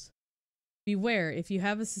rules. Beware, if you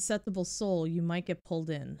have a susceptible soul, you might get pulled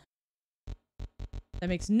in. That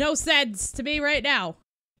makes no sense to me right now.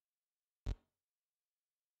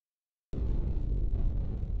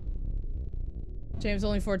 James,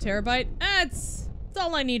 only 4 terabyte? That's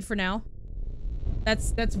all I need for now.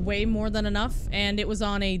 That's way more than enough, and it was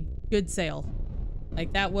on a good sale.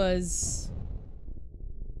 Like, that was...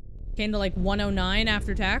 Came to like 109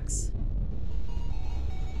 after tax.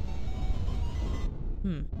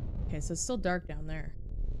 Okay, so it's still dark down there.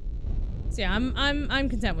 So yeah, I'm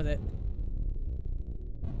content with it.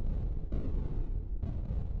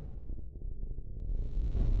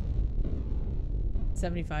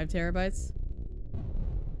 $75 terabytes.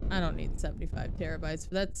 I don't need 75 terabytes,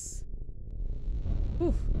 but that's...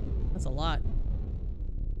 Whew, that's a lot.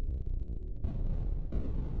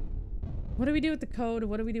 What do we do with the code?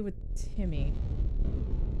 What do we do with Timmy?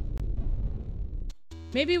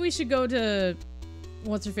 Maybe we should go to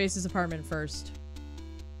What's-Her-Face's apartment first.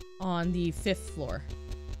 On the 5th floor.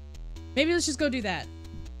 Maybe let's just go do that.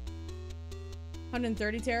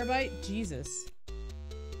 130 terabyte? Jesus.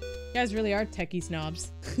 You guys really are techie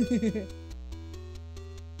snobs.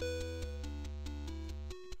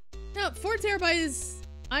 No, 4 terabytes.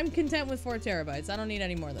 I'm content with 4 terabytes. I don't need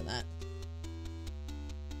any more than that.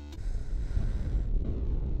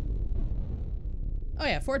 Oh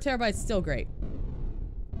yeah, 4 terabytes still great.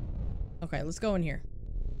 Okay, let's go in here.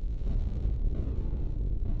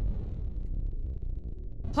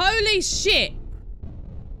 Holy shit!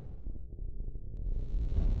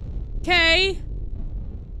 Okay.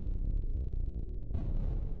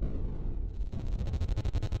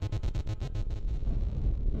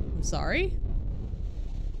 I'm sorry.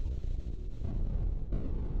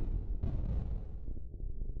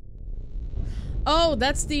 Oh,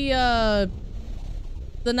 that's the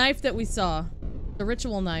knife that we saw. The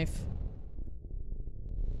ritual knife.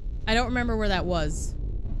 I don't remember where that was.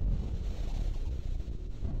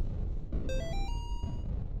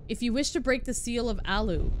 If you wish to break the seal of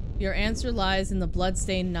Alu, your answer lies in the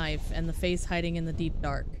blood-stained knife and the face hiding in the deep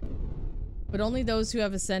dark. But only those who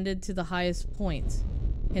have ascended to the highest point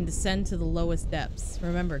can descend to the lowest depths.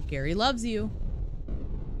 Remember, Gary loves you.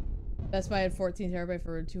 Best Buy had 14 terabyte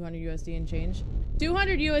for 200 USD and change.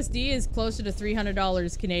 200 USD is closer to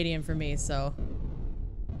 $300 Canadian for me, so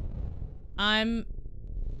I'm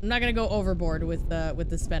not gonna go overboard with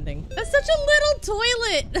the spending. That's such a little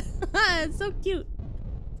toilet. It's so cute.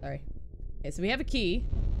 Sorry. Okay, so we have a key.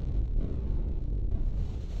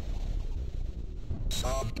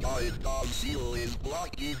 Some kind of seal is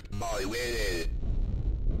blocking my way.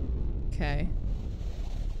 Okay.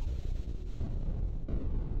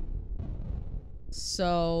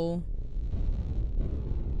 So...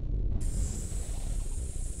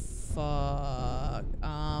 Fuck.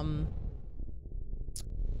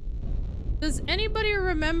 Does anybody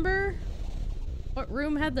remember what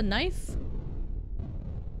room had the knife?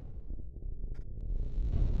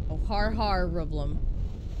 Oh, har har, Rublum.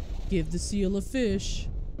 Give the seal a fish.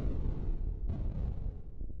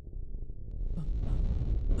 Bum bum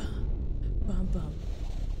bum bum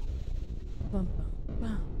bum bum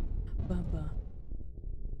bum bum bum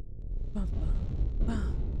bum bum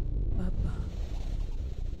bum bum bum.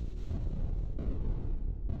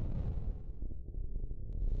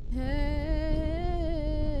 Hey.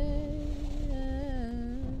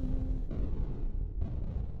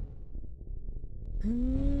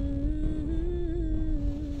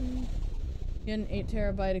 Get an 8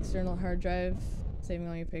 terabyte external hard drive, saving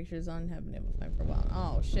all your pictures on, haven't been able to find for a while.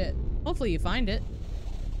 Oh shit. Hopefully you find it.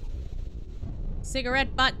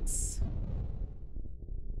 Cigarette butts.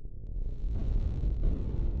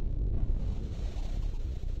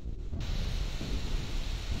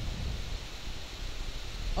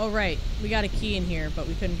 Oh right, we got a key in here, but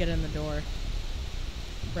we couldn't get in the door.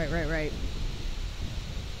 Right.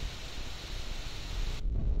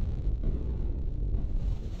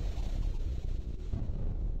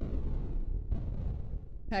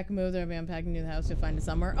 Pack a move, they'll be unpacking to the house, you'll find it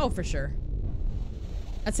somewhere. Oh, for sure.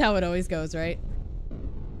 That's how it always goes, right?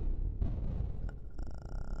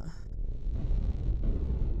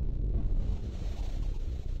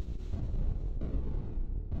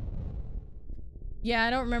 Yeah, I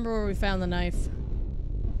don't remember where we found the knife.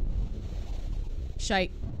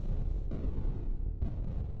 Shite.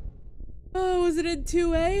 Oh, was it in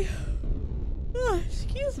 2A? Oh,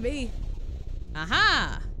 excuse me.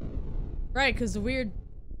 Aha! Right, because the weird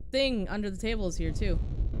thing under the table is here too.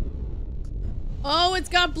 Oh, it's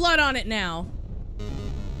got blood on it now.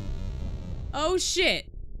 Oh shit.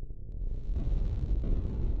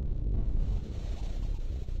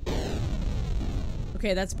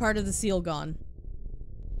 Okay, that's part of the seal gone.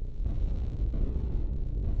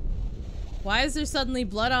 Why is there suddenly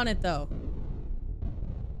blood on it though?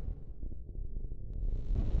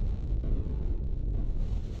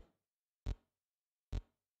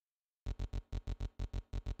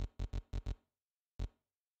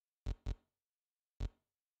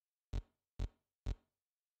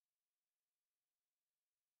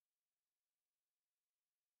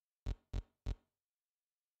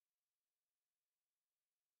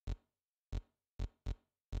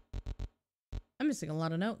 I'm missing a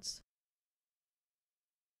lot of notes.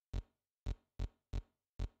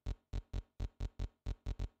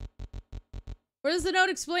 Where's the note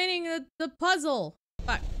explaining the puzzle?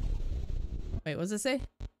 Fuck. Wait, what does it say?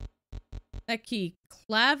 That key.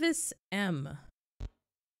 Clavis M.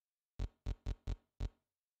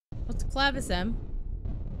 What's Clavis M?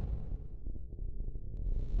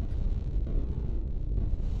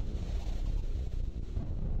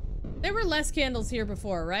 There were less candles here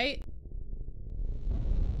before, right?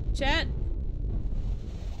 Chat?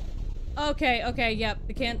 Okay, okay, yep.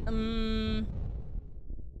 The do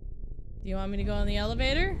you want me to go on the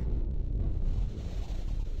elevator?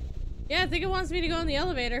 Yeah, I think it wants me to go on the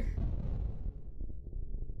elevator.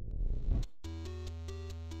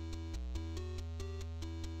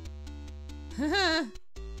 Haha.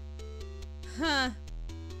 Huh.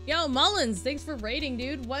 Yo, Mullins, thanks for raiding,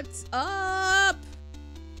 dude. What's up?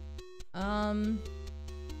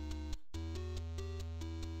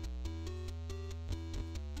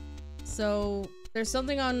 So, there's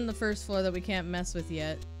something on the first floor that we can't mess with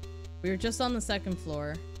yet. We were just on the second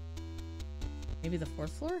floor. Maybe the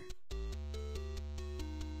fourth floor?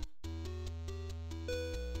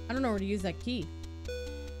 I don't know where to use that key.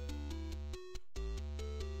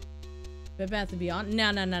 Bath and Beyond?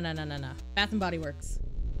 No. Bath and Body Works.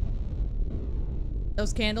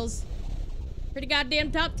 Those candles. Pretty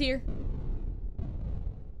goddamn top tier.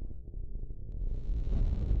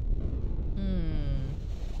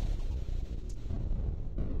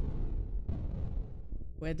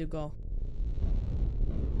 Where to go?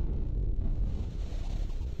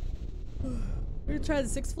 We're gonna try the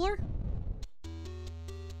 6th floor?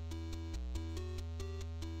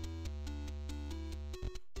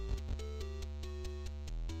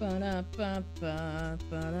 Ba-da-ba-ba,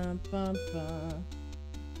 ba-da-ba-ba.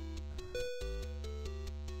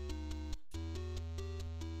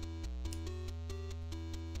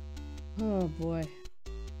 Oh boy.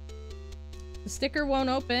 The sticker won't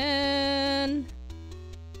open.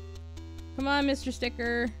 Come on, Mr.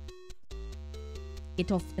 Sticker.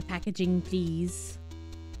 Get off the packaging, please.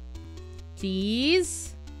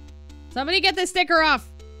 Please? Somebody get this sticker off!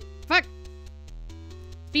 Fuck!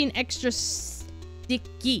 It's being extra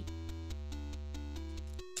sticky.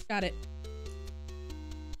 Got it.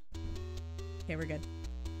 Okay, we're good.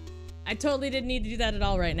 I totally didn't need to do that at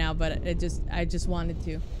all right now, but I just wanted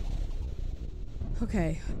to.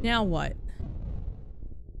 Okay, now what?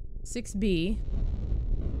 6B.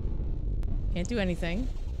 Can't do anything.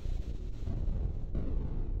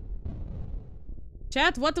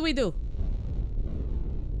 Chat, what do we do?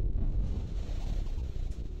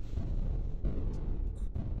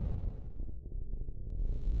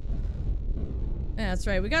 Yeah, that's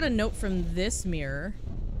right. We got a note from this mirror.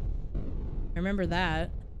 I remember that.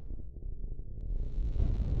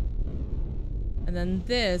 And then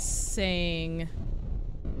this saying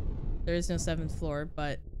there is no 7th floor,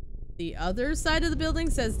 but the other side of the building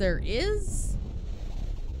says there is?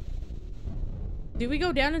 Do we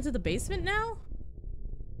go down into the basement now?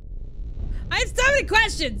 I have so many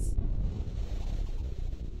questions!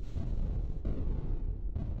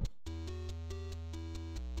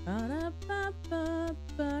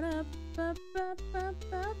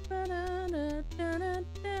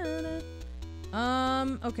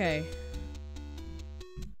 Okay.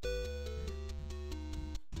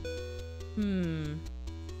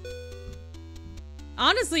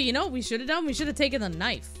 Honestly, you know what we should have done? We should have taken the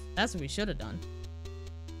knife. That's what we should have done.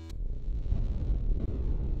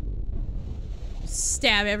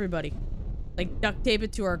 Stab everybody. Like, duct tape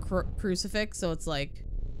it to our crucifix so it's like...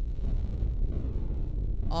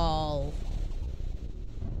 all...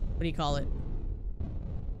 what do you call it?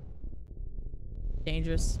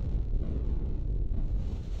 Dangerous.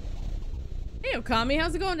 Hey, Okami,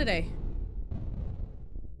 how's it going today?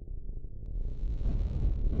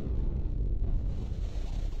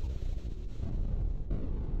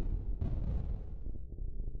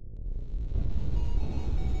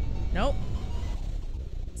 Nope.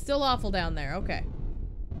 Still awful down there. Okay.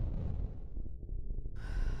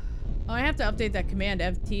 Oh, I have to update that command,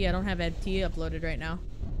 FT. I don't have FT uploaded right now.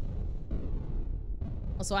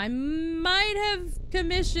 Also, I might have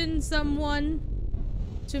commissioned someone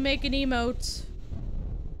to make an emote.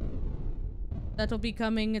 That'll be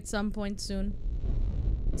coming at some point soon.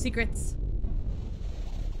 Secrets.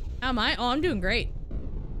 How am I? Oh, I'm doing great.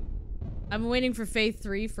 I've been waiting for Faith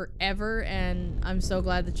 3 forever, and I'm so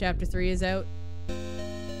glad that Chapter 3 is out.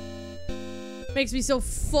 Makes me so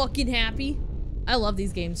fucking happy. I love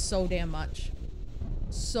these games so damn much.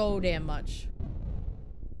 So damn much.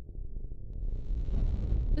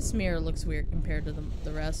 This mirror looks weird compared to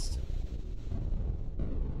the rest.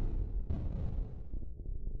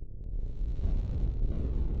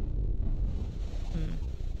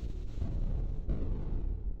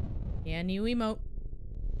 new emote.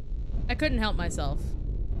 I couldn't help myself.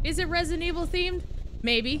 Is it Resident Evil themed?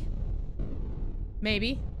 Maybe.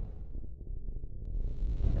 Maybe.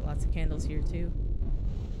 Got lots of candles here too.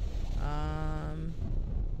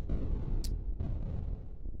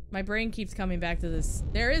 My brain keeps coming back to this.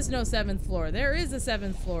 There is no 7th floor. There is a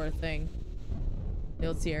 7th floor thing. The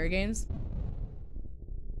old Sierra games.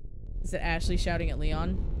 Is it Ashley shouting at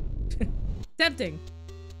Leon? Tempting.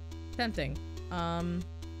 Tempting. I'm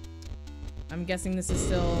guessing this is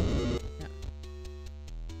still... Yeah.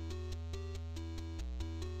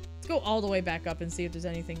 Let's go all the way back up and see if there's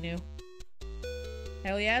anything new.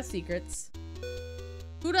 Hell yeah, secrets.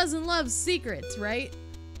 Who doesn't love secrets, right?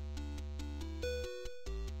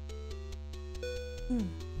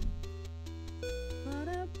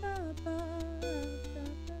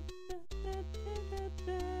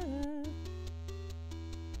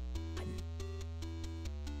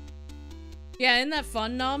 Yeah, isn't that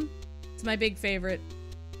fun, Nom? It's my big favorite.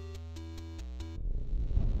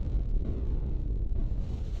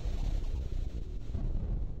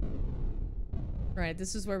 Right,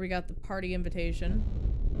 this is where we got the party invitation.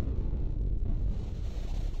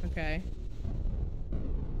 Okay.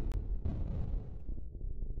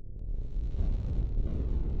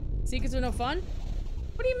 Secrets are no fun?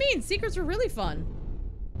 What do you mean? Secrets are really fun.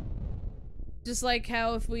 Just like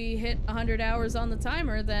how if we hit 100 hours on the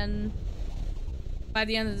timer, then by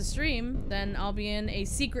the end of the stream, then I'll be in a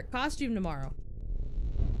secret costume tomorrow.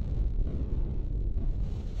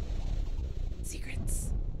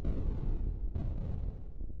 Secrets.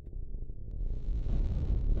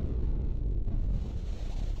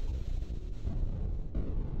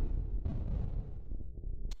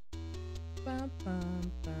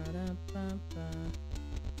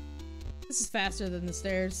 This is faster than the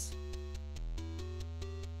stairs.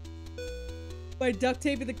 By duct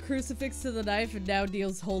taping the crucifix to the knife, it now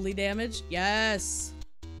deals holy damage. Yes!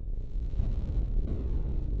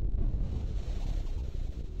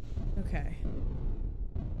 Okay.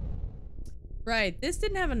 Right, this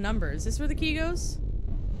didn't have a number. Is this where the key goes?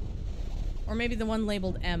 Or maybe the one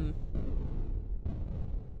labeled M.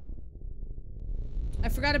 I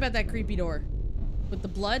forgot about that creepy door. With the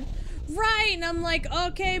blood? Right! And I'm like,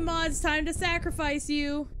 okay, Mods, time to sacrifice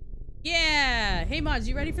you. Yeah! Hey, Mods,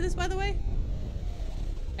 you ready for this, by the way?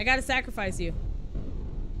 I gotta sacrifice you.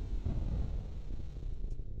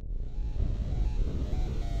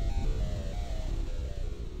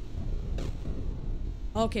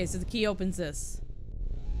 Okay, so the key opens this.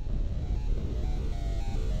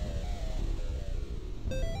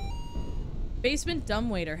 Basement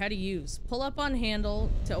dumbwaiter, how to use. Pull up on handle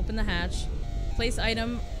to open the hatch. Place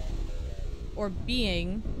item or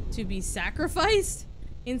being to be sacrificed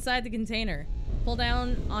inside the container. Pull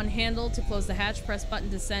down on handle to close the hatch. Press button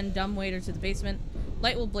to send dumbwaiter to the basement.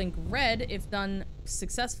 Light will blink red if done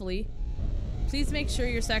successfully. Please make sure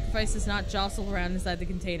your sacrifice does not jostle around inside the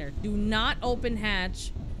container. Do not open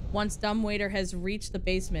hatch once dumbwaiter has reached the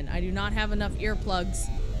basement. I do not have enough earplugs,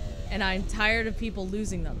 and I'm tired of people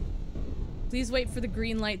losing them. Please wait for the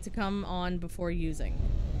green light to come on before using.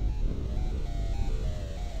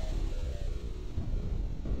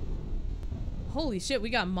 Holy shit, we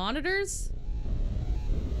got monitors?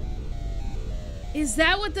 Is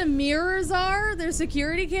that what the mirrors are? They're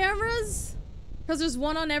security cameras? Because there's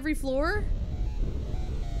one on every floor?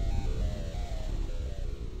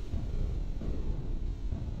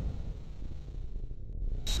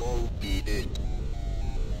 So be it.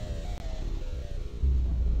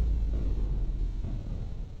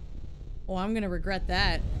 Oh, I'm gonna regret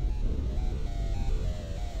that.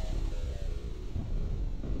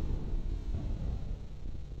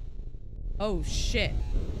 Oh, shit.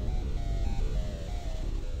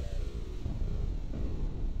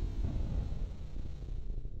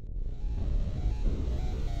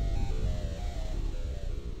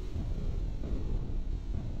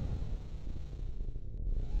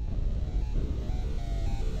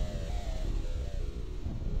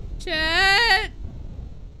 Chat!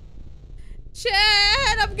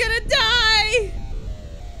 Chat! I'm gonna die!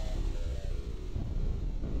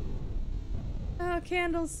 Oh,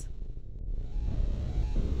 candles.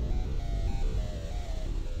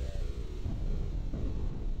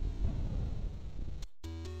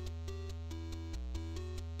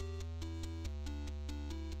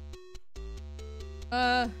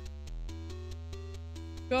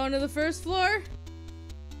 Going to the first floor?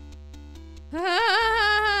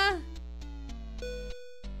 Ah!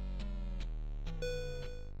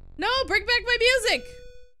 No, bring back my music!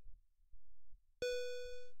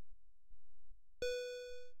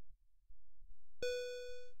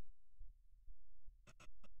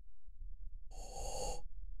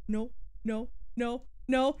 No, no, no,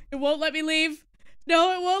 no. It won't let me leave.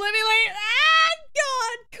 No, it won't let me leave. Ah,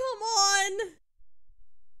 God, come on.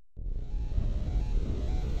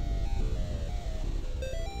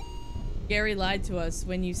 Gary lied to us.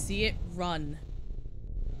 When you see it, run.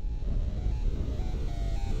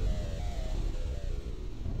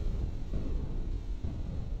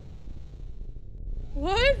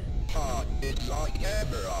 What? It's like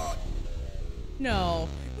Evraee. No.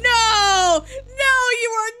 No! No, you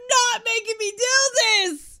are not making me do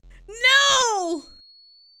this! No!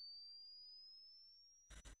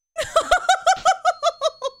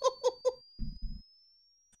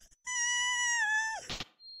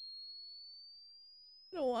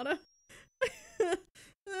 I don't wanna.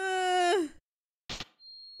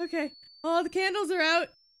 Okay. Oh, the candles are out.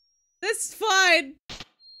 This is fine.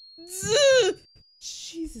 Ugh.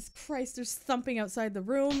 Jesus Christ, there's thumping outside the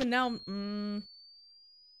room, and now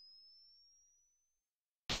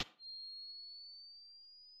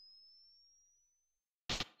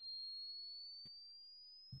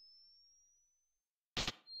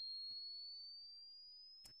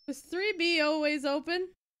Was 3B always open?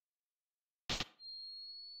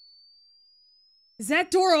 Is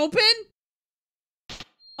that door open?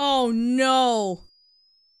 Oh no.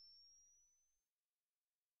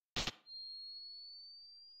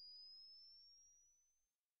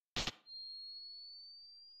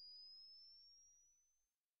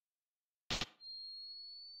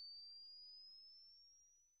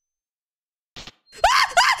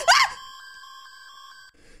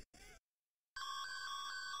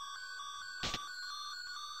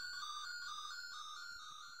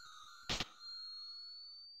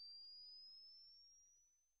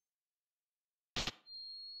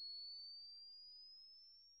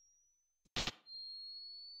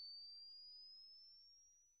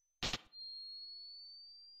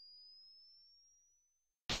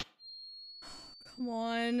 Come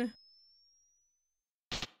on.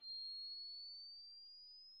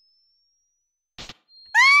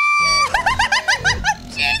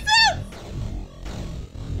 Jesus!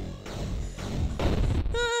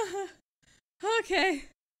 Okay.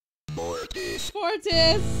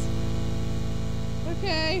 Fortis.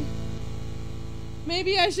 Okay.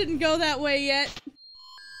 Maybe I shouldn't go that way yet.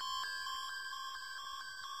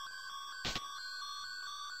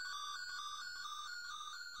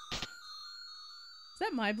 Is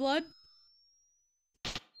that my blood?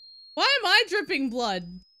 Why am I dripping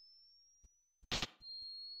blood?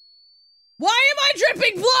 Why am I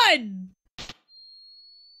dripping blood?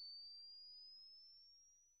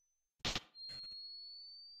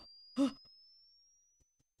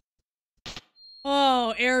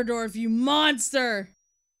 Oh, Erdorf, you monster!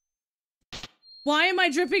 Why am I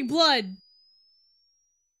dripping blood?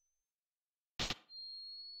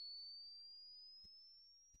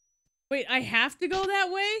 Wait, I have to go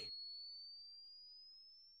that way?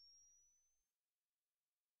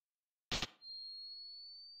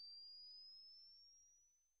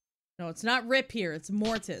 No, it's not Rip here, it's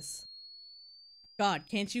Mortis. God,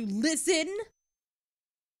 can't you listen?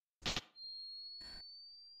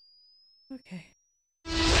 Okay.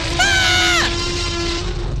 Ah!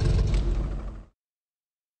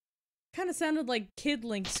 Kind of sounded like Kid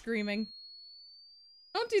Link screaming.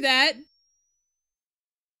 Don't do that.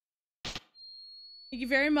 Thank you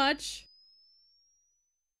very much.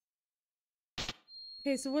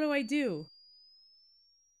 Okay, so what do I do?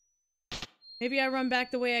 Maybe I run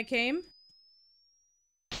back the way I came?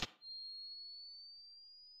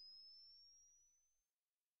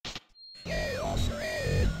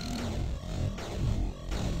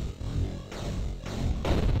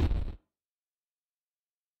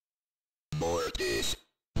 Mortis.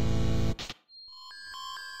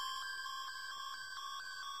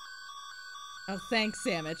 Oh, thanks,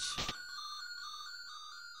 Sandwich.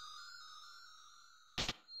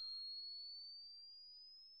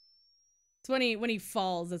 It's when he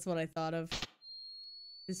falls, that's what I thought of.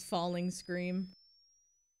 His falling scream.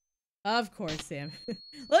 Of course, Sam.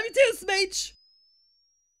 Love you too, Smeech!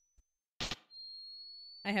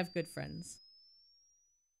 I have good friends.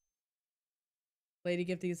 Lady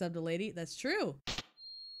gifting a sub to Lady? That's true.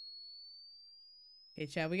 Okay,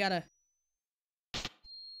 Chad, we gotta...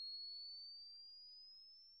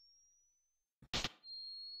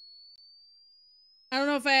 I don't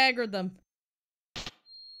know if I aggroed them.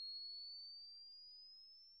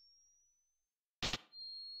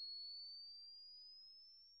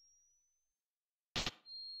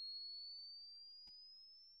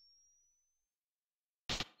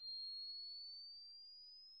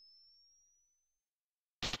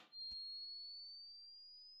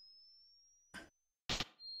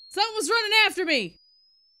 Something was running after me!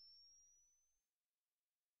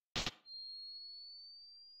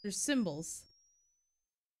 There's symbols.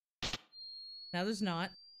 Now there's not.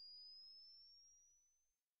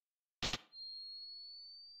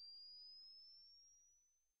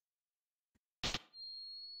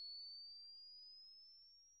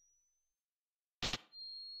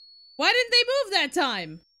 Why didn't they move that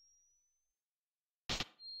time?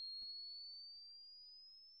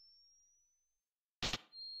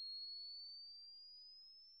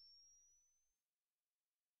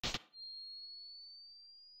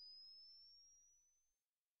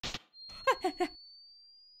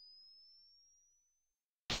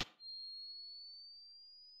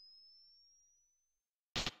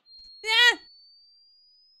 Yeah!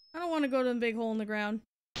 I don't want to go to the big hole in the ground.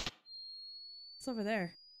 What's over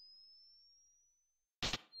there? Is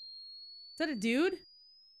that a dude?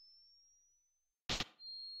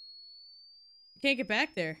 Can't get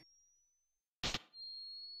back there.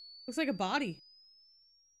 Looks like a body.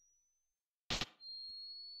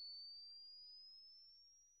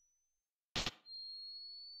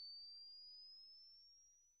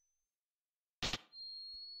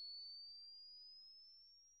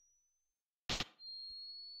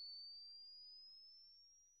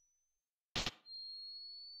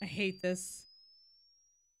 I hate this.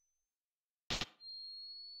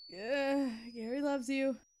 Gary loves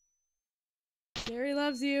you. Gary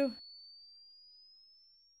loves you.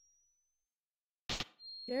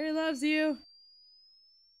 Gary loves you.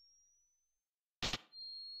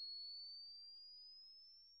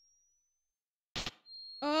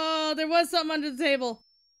 Oh, there was something under the table.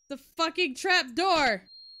 The fucking trap door.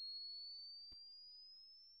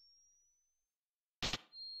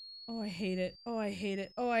 Oh, I hate it. Oh, I hate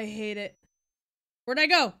it. Oh, I hate it. Where'd I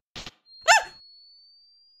go?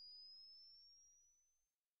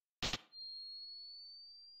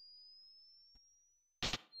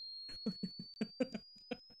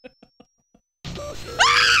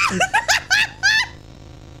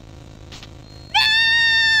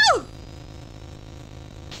 No!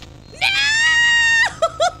 No!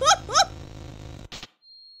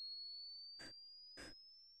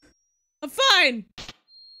 I'm fine.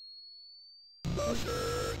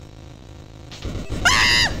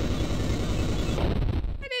 Ah!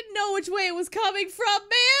 I didn't know which way it was coming from,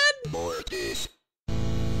 man. Mortis.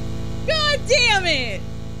 God damn it.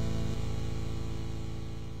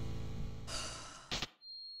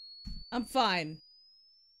 I'm fine.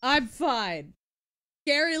 I'm fine.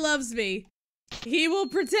 Gary loves me. He will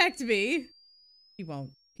protect me. He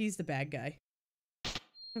won't. He's the bad guy.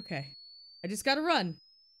 Okay. I just gotta run.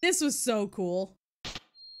 This was so cool.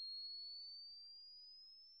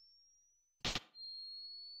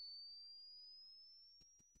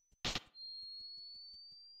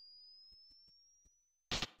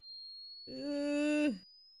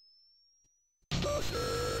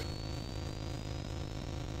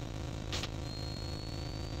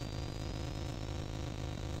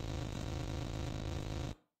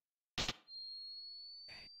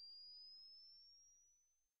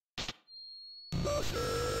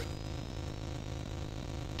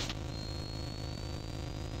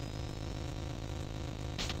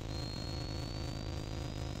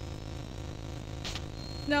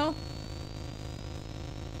 No.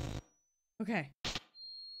 Okay.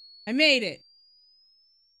 I made it.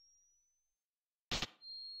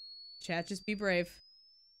 Chat, just be brave.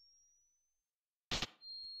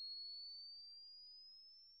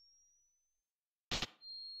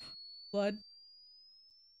 Blood.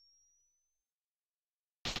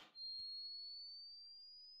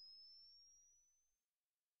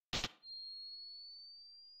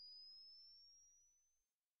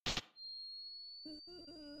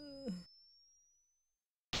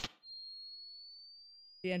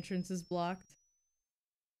 The entrance is blocked.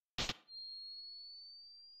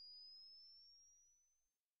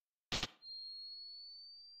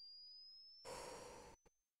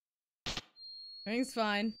 Everything's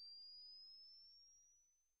fine.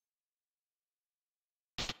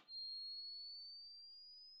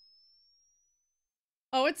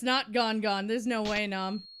 Oh, it's not gone. There's no way,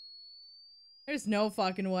 Nom. There's no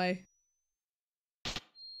fucking way.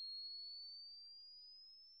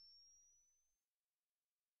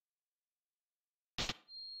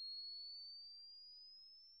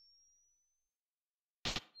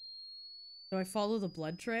 Do I follow the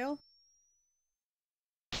blood trail?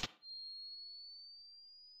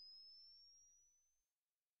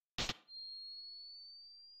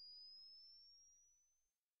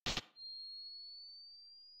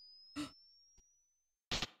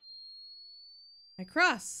 I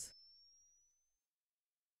cross.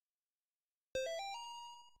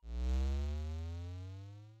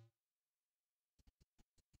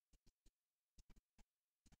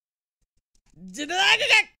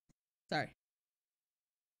 Sorry.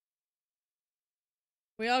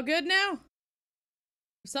 We all good now?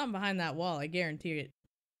 There's something behind that wall, I guarantee it.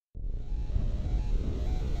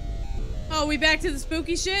 Oh, we back to the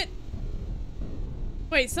spooky shit?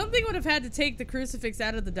 Wait, something would have had to take the crucifix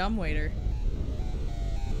out of the dumbwaiter.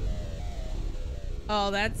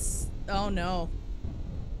 Oh, that's... Oh, no.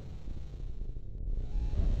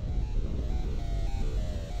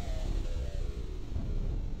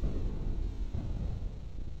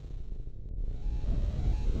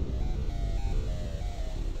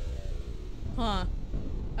 Huh.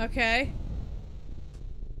 Okay.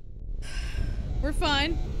 We're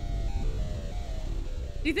fine.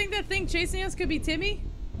 Do you think that thing chasing us could be Timmy?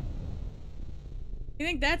 You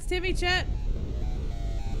think that's Timmy, chat?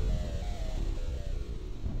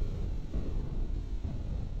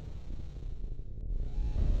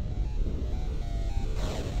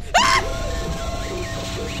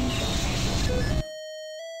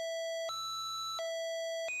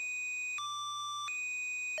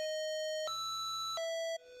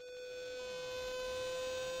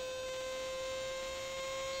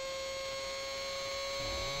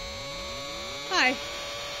 Hi.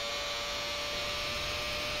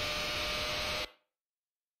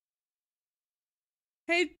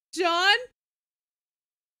 Hey, John?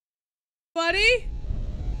 Buddy?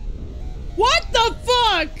 What the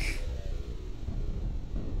fuck?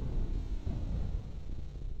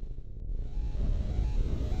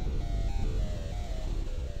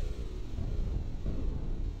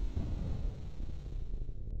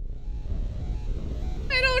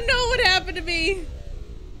 I don't know what happened to me.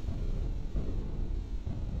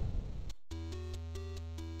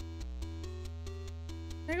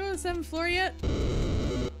 Can I go to the 7th floor yet?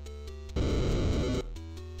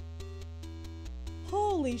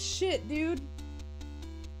 Holy shit, dude.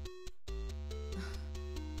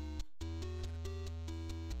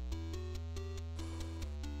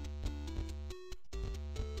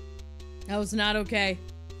 That was not okay.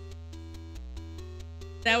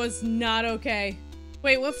 That was not okay.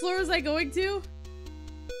 Wait, what floor was I going to?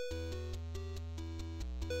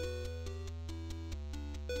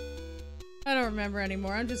 I don't remember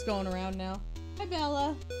anymore. I'm just going around now. Hi,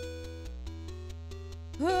 Bella.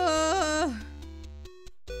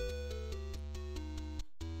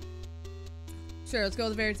 Sure, let's go to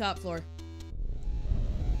the very top floor.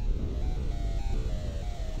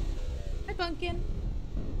 Hi, Pumpkin.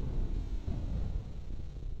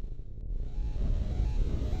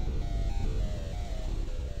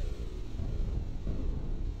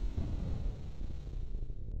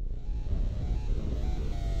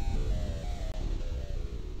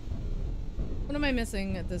 What am I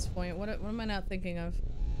missing at this point? What am I not thinking of?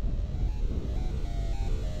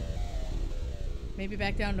 Maybe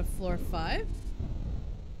back down to floor 5?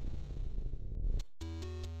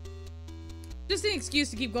 Just an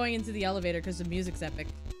excuse to keep going into the elevator because the music's epic.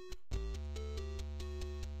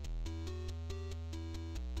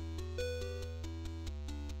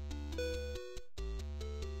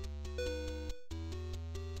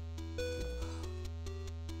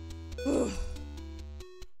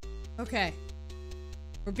 Okay.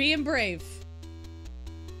 We're being brave.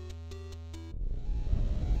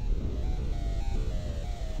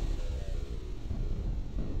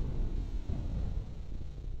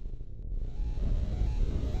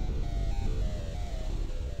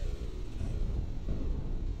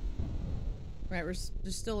 Right, there's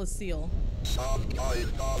still a seal.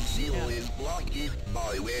 Sometimes the seal is blocked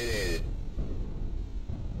by winning.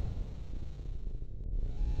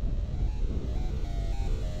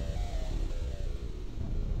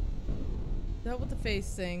 Dealt with the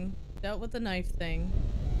face thing. Dealt with the knife thing.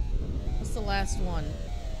 What's the last one?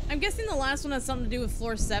 I'm guessing the last one has something to do with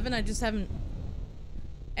floor 7. I just haven't...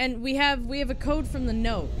 And we have a code from the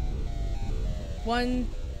note.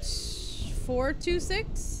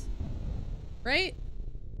 1426? Right?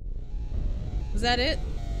 Was that it?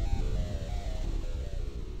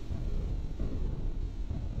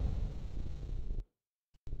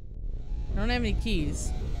 I don't have any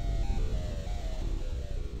keys.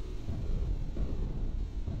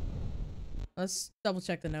 Let's double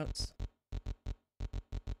check the notes.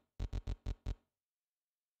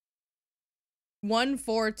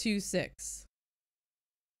 1426.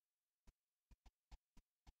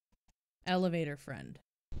 Elevator friend.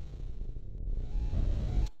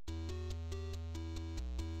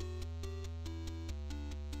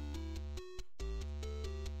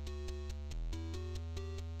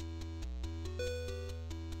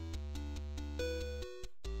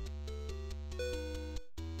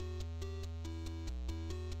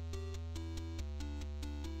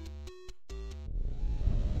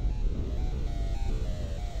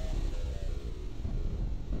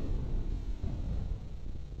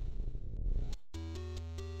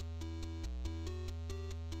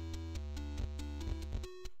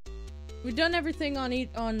 We've done everything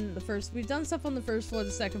on the first. We've done stuff on the first floor,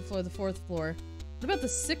 the second floor, the fourth floor. What about the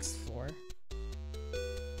sixth floor?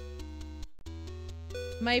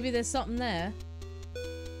 Maybe there's something there.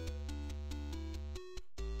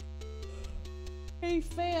 Hey,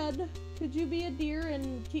 Fad, could you be a deer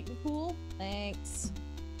and keep me cool? Thanks.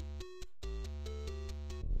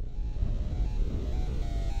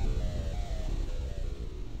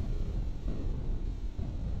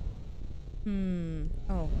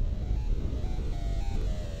 Oh.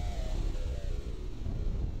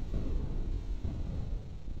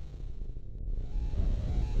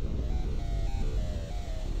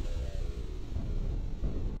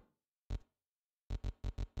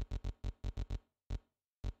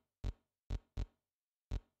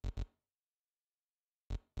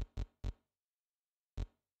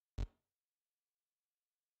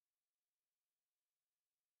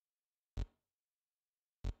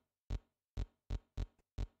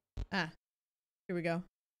 Ah, here we go.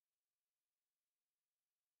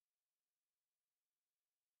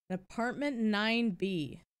 Apartment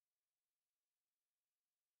 9B.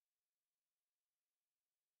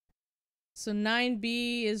 So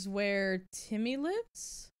 9B is where Timmy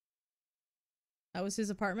lives? That was his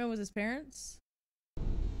apartment with his parents?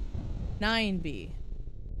 9B.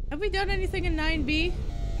 Have we done anything in 9B?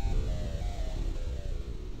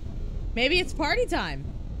 Maybe it's party time.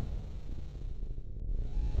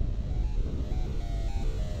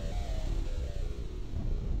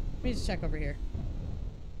 Let me just check over here.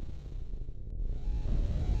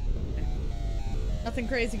 Okay. Nothing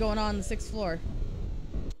crazy going on the 6th floor.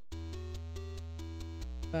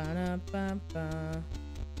 Ba-da-ba-ba.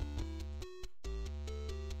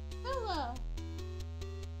 Hello.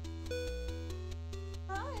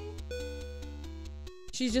 Hi.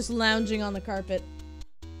 She's just lounging on the carpet,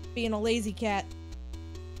 being a lazy cat.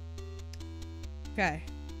 Okay.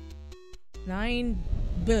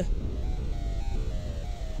 9B.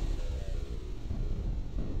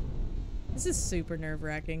 This is super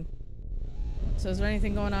nerve-wracking. So is there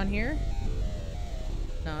anything going on here?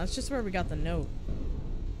 No, that's just where we got the note.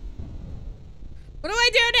 What do I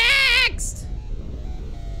do next?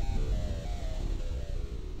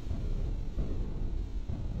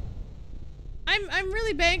 I'm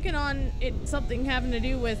really banking on it something having to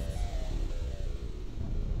do with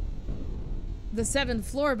the 7th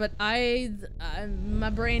floor, but my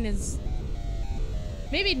brain is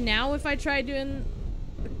maybe now if I try doing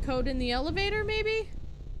the code in the elevator, maybe?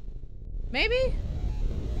 Maybe?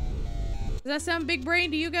 Does that sound big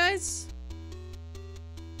brain to you guys?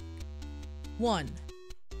 1.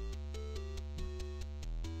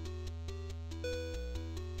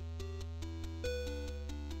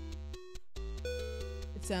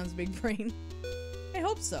 It sounds big brain. I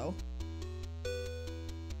hope so.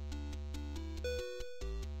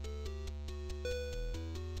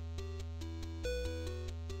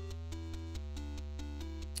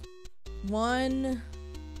 One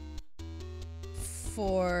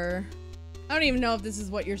for... I don't even know if this is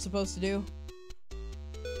what you're supposed to do.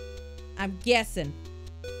 I'm guessing.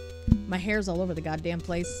 My hair's all over the goddamn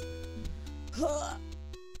place.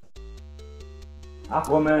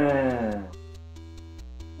 Aquaman!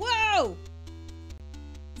 Whoa!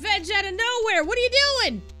 Veg out of nowhere! What are you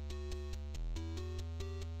doing?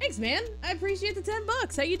 Thanks, man. I appreciate the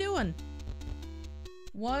 $10. How you doing?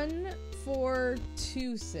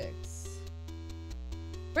 1426.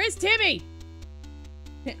 Where's Timmy?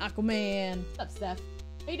 Aquaman. What's up, Steph?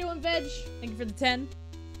 How you doing, Veg? Thank you for the 10.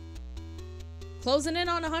 Closing in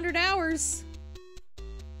on 100 hours.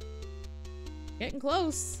 Getting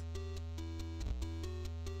close.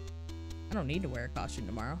 I don't need to wear a costume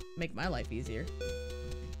tomorrow. Make my life easier.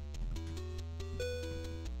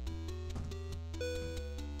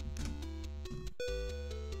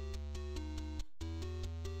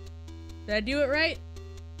 Did I do it right?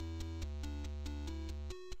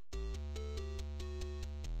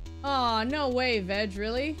 Aw, no way, Veg,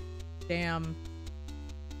 really? Damn.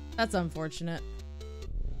 That's unfortunate.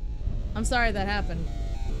 I'm sorry that happened.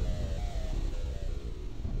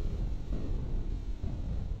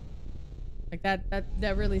 Like,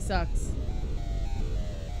 that really sucks.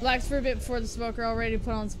 Relax for a bit before the smoker already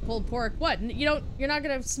put on some pulled pork. What? You're not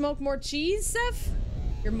gonna smoke more cheese, Seth?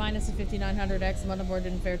 You're minus a 5900X. The motherboard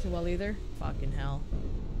didn't fare too well either. Fucking hell.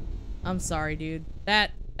 I'm sorry, dude.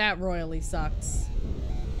 That royally sucks.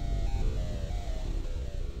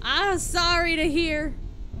 I'm sorry to hear.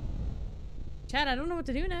 Chad, I don't know what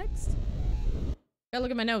to do next. Gotta look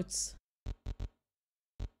at my notes.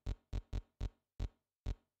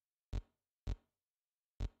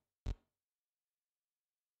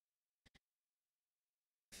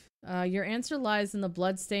 Your answer lies in the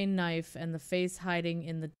bloodstained knife and the face hiding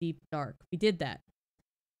in the deep dark. We did that.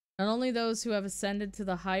 Not only those who have ascended to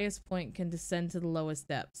the highest point can descend to the lowest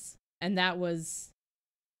depths. And that was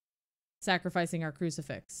sacrificing our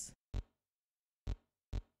crucifix.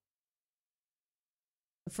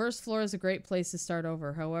 The first floor is a great place to start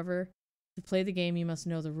over. However, to play the game, you must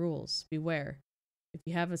know the rules. Beware. If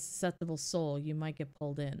you have a susceptible soul, you might get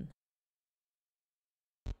pulled in.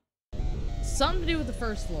 Something to do with the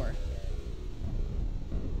first floor.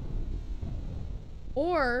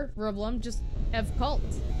 Or, Rublum, just have cult.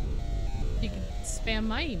 You can spam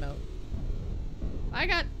my emote. I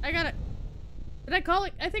got it. Did I call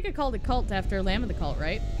it? I think I called it cult after Lamb of the Cult,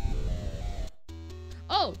 right?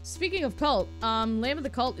 Oh, speaking of cult, Lamb of the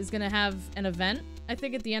Cult is gonna have an event, I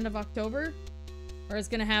think at the end of October. Or it's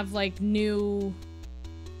gonna have, like, new,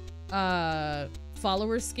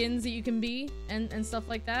 follower skins that you can be, and stuff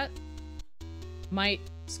like that. Might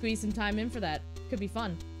squeeze some time in for that. Could be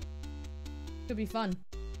fun. Could be fun.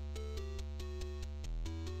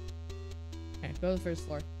 Okay, go to the first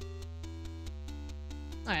floor.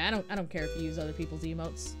 Alright, I don't care if you use other people's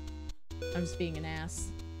emotes. I'm just being an ass.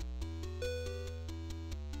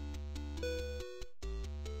 A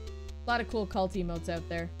lot of cool cult emotes out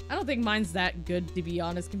there. I don't think mine's that good, to be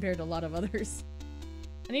honest, compared to a lot of others.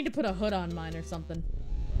 I need to put a hood on mine or something.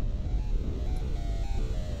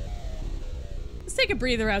 Let's take a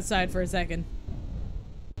breather outside for a second.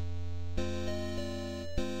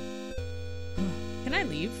 Can I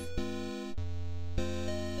leave?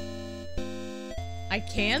 I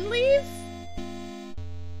can leave?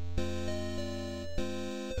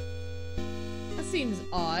 That seems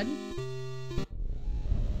odd.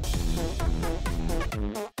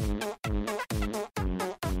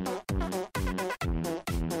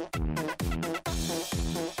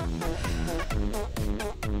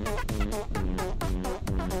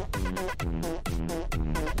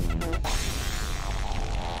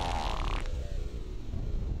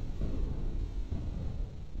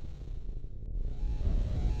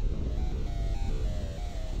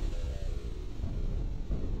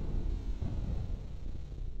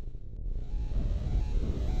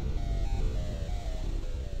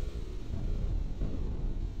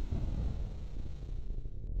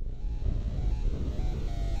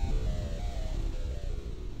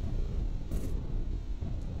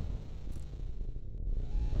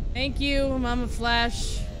 Thank you, Mama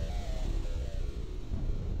Flash.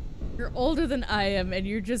 You're older than I am, and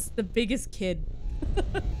you're just the biggest kid.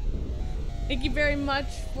 Thank you very much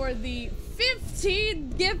for the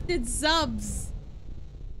 15 gifted subs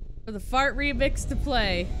for the fart remix to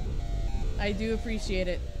play. I do appreciate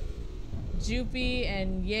it. Joopy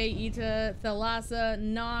and Yeita, Thalassa,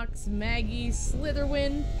 Nox, Maggie,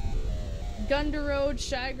 Slitherwind, Gunderode,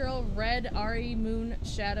 Shy Girl, Red, Ari, Moon,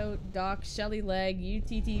 Shadow, Doc, Shelly Leg,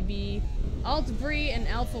 UTTV, Alt Bree, and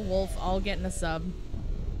Alpha Wolf all getting a sub.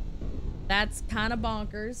 That's kind of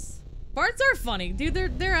bonkers. Farts are funny, dude.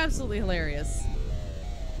 They're absolutely hilarious.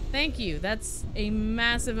 Thank you. That's a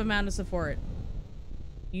massive amount of support.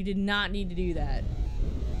 You did not need to do that.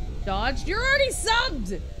 Dodged? You're already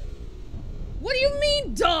subbed! What do you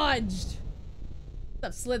mean dodged?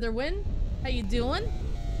 What's up, Slitherwind? How you doing?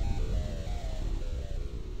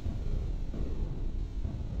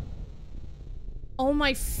 Oh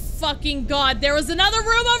my fucking god, there was another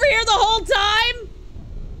room over here the whole time?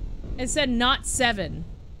 It said not 7.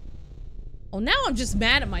 Oh, now I'm just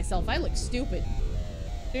mad at myself. I look stupid.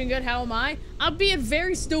 Doing good, how am I? I'm being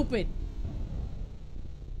very stupid.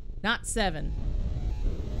 Not 7.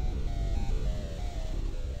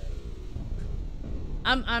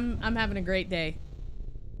 I'm having a great day.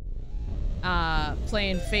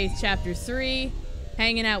 Playing Faith Chapter 3,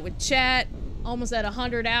 hanging out with chat, almost at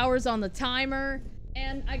 100 hours on the timer,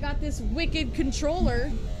 and I got this wicked controller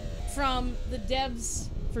from the devs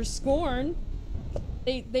for Scorn.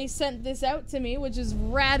 They sent this out to me, which is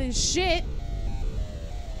rad as shit.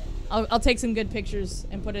 I'll take some good pictures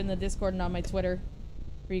and put it in the Discord and on my Twitter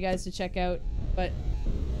for you guys to check out. But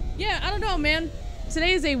yeah, I don't know, man.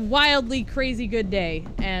 Today is a wildly crazy good day,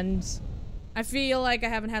 and I feel like I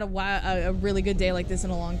haven't had a really good day like this in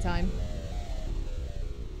a long time.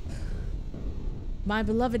 My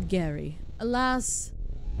beloved Gary, alas,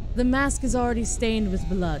 the mask is already stained with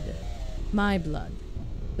blood. My blood.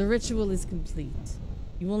 The ritual is complete.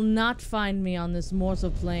 You will not find me on this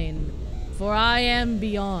mortal plane, for I am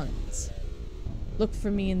beyond. Look for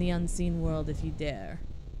me in the unseen world if you dare.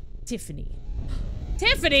 Tiffany.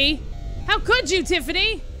 Tiffany? How could you,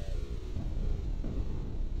 Tiffany?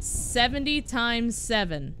 70 times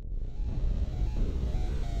 7.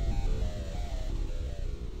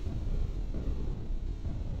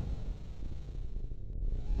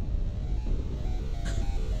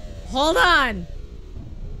 Hold on!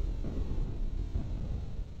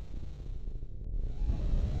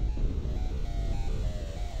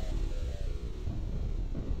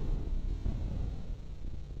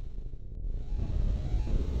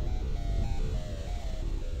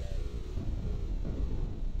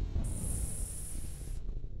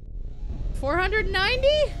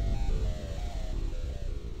 $490?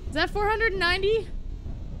 Is that 490?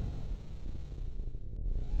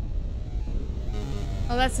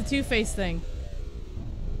 Oh, that's the Two-Face thing.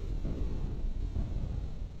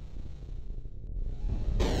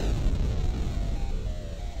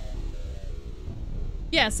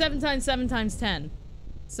 Yeah, 7 times 7 times 10.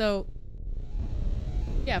 So,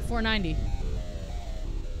 yeah, 490.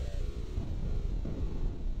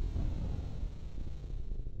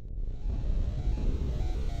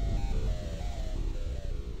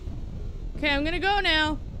 Okay, I'm gonna go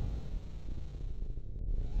now.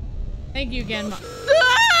 Thank you again,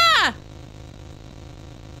 Ah!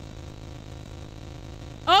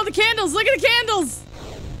 Oh, the candles! Look at the candles!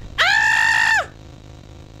 Ah!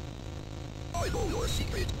 I know your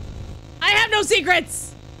secret. I have no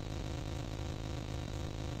secrets!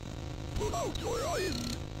 Pull out your eyes.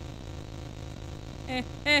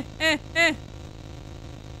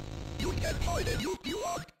 You can't hide it. You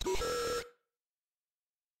belong to her.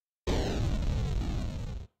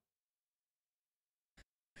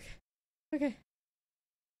 Okay.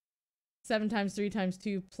 7 times 3 times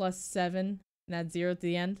 2 plus 7 and add 0 at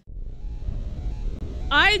the end.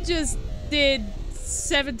 I just did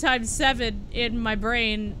 7 times 7 in my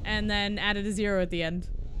brain and then added a 0 at the end.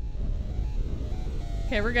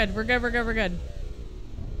 Okay, we're good. We're good. We're good. We're good.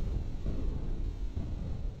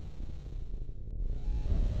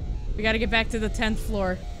 We gotta get back to the 10th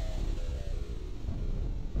floor.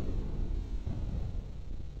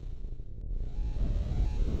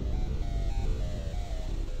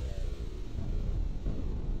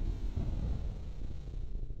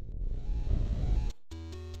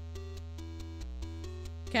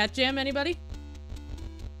 Cat Jam, anybody?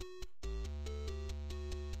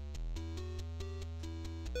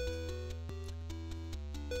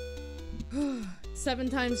 Seven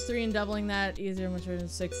times 3 and doubling that easier, much better than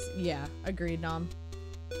 6. Yeah, agreed, Nom.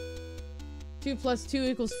 2 plus 2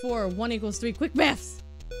 equals 4. 1 equals 3. Quick maths!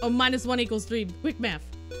 Oh, minus 1 equals 3. Quick math.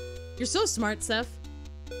 You're so smart, Seth.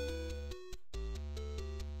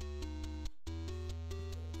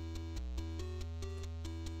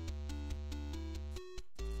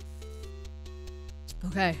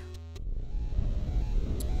 Okay.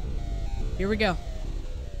 Here we go.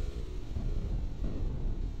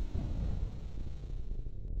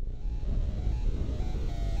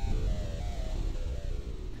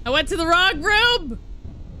 I went to the wrong room!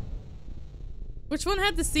 Which one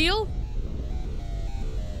had the seal?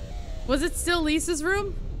 Was it still Lisa's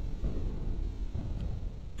room?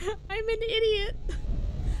 I'm an idiot.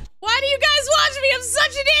 Why do you guys watch me? I'm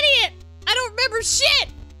such an idiot! I don't remember shit!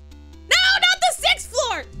 No, not the 6th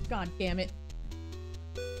floor! God damn it.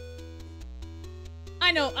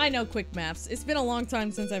 I know quick maps. It's been a long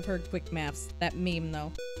time since I've heard quick maps. That meme,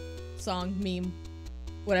 though. Song, meme.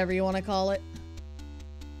 Whatever you want to call it.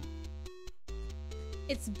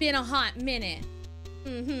 It's been a hot minute.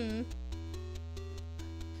 Mm-hmm.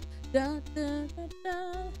 Da, da, da,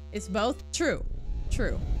 da. It's both? True.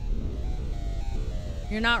 True.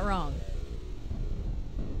 You're not wrong.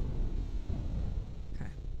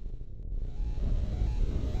 Okay.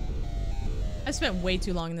 I spent way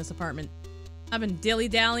too long in this apartment. I've been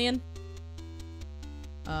dilly-dallying.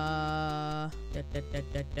 Da, da, da,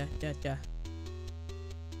 da, da, da, da.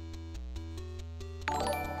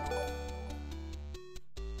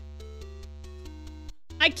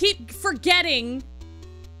 I keep forgetting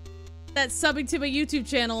that subbing to my YouTube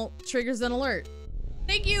channel triggers an alert.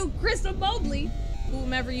 Thank you, Krista Mobley.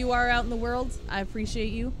 Whomever you are out in the world, I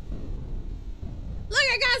appreciate you. Look,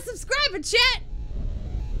 I got a subscriber, chat!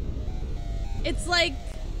 It's like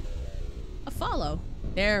a follow.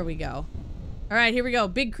 There we go. All right, here we go.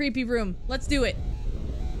 Big creepy room. Let's do it.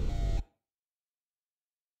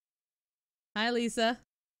 Hi, Lisa.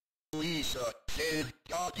 Lisa said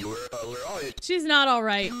that you're alright. She's not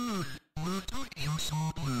alright. What are you so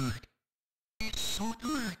blurred? It's so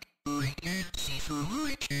dark. I can't see through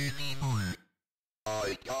it anymore.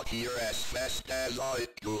 I got here as fast as I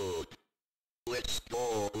could. Let's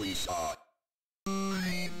go, Lisa.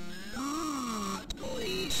 I'm not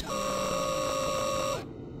Lisa.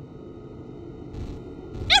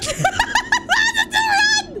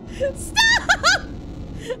 Run! Stop!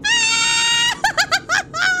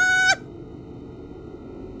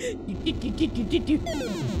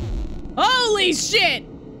 Holy shit!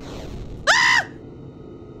 Ah!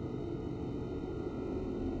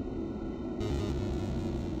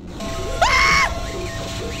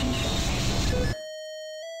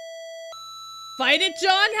 fight it,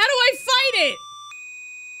 John? How do I fight it?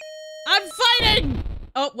 I'm fighting!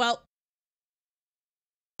 Oh, well.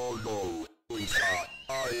 Oh no, Lisa,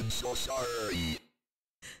 I'm so sorry.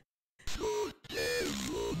 You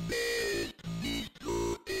never made me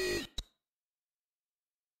do it.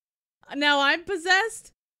 Now I'm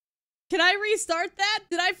possessed? Can I restart that?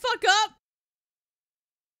 Did I fuck up?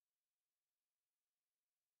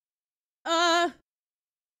 Oh,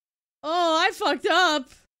 I fucked up.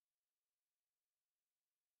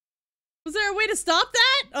 Was there a way to stop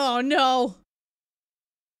that? Oh, no.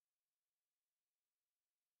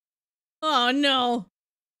 Oh, no.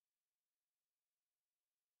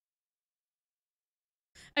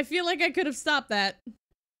 I feel like I could have stopped that.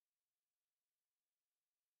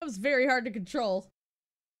 That was very hard to control.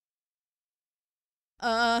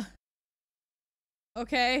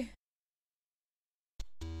 Okay.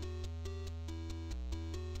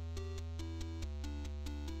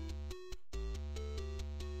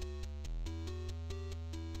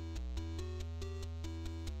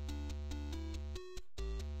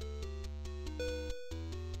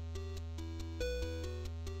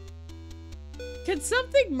 Can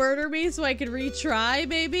something murder me so I can retry,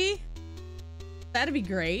 maybe? That'd be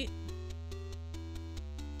great.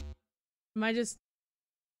 Am I just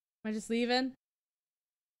leaving?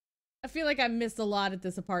 I feel like I missed a lot at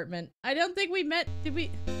this apartment. I don't think we met, did we?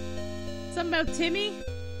 Something about Timmy?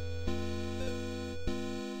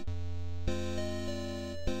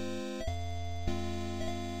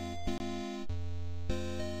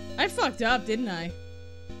 I fucked up, didn't I?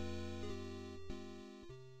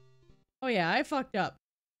 Oh yeah, I fucked up.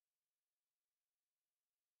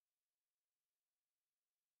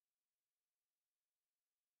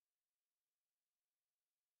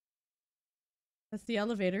 That's the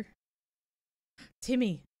elevator.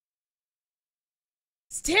 Timmy.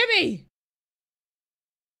 It's Timmy!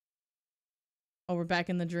 Oh, we're back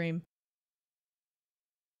in the dream.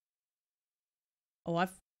 Oh,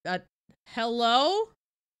 hello?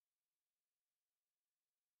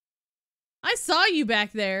 I saw you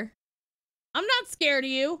back there. I'm not scared of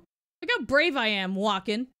you. Look how brave I am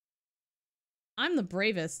walking. I'm the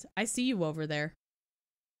bravest. I see you over there.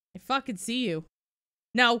 I fucking see you.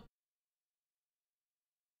 No.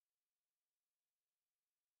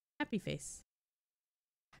 Happy face.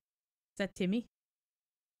 Is that Timmy?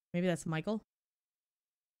 Maybe that's Michael.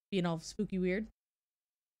 Being all spooky weird.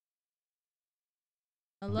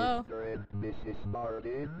 Hello? Mr. and Mrs.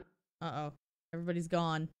 Martin. Uh-oh. Everybody's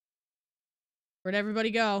gone. Where'd everybody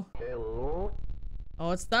go? Hello? Oh,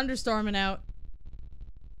 it's thunderstorming out.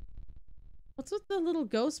 What's with the little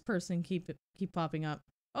ghost person keep popping up?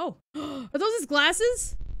 Oh, are those his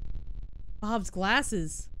glasses? Bob's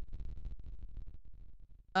glasses.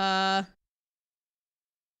 There's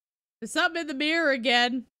something in the mirror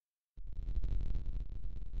again.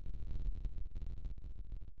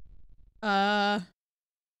 Uh-oh.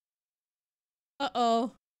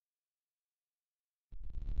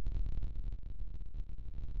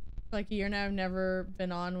 Like a year now, I've never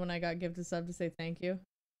been on when I got gifted sub to say thank you.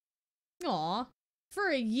 Aw. For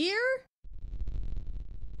a year?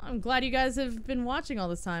 I'm glad you guys have been watching all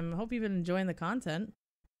this time. I hope you've been enjoying the content.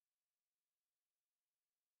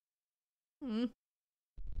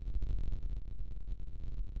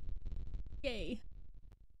 Yay.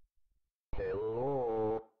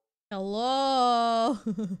 Hello? Hello.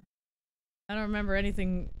 I don't remember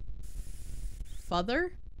anything.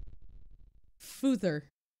 Further? Futher.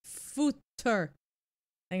 Footer.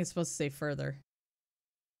 I think it's supposed to say further.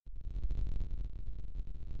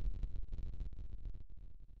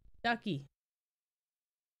 Ducky.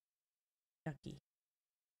 Ducky.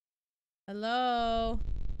 Hello.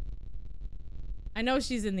 I know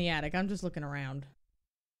she's in the attic. I'm just looking around.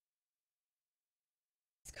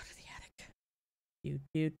 Let's go to the attic. Do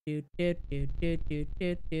do do do do do do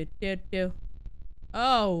do do do do.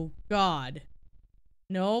 Oh God.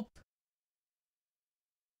 Nope.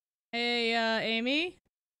 Hey, Amy?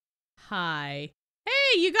 Hi.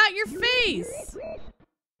 Hey, you got your face!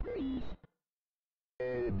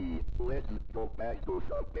 Amy, let's go back to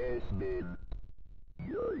the basement.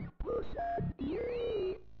 You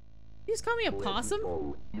just call me a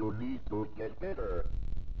possum? You need to get better.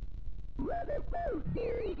 What about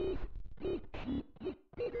Mary?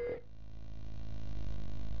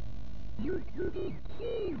 You shouldn't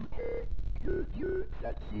save her.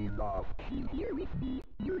 That's enough. She's here with me.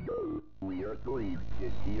 You know, we are going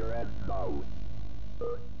this here and now.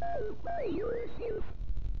 All by yourself.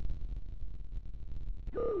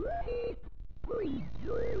 Go ahead. Please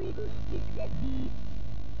join the stick at me.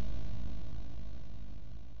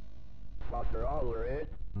 Father Allred,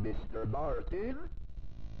 Mr. Martin.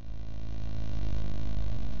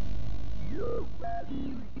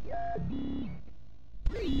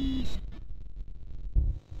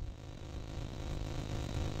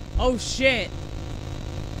 Oh shit.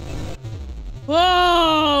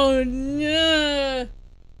 Oh no.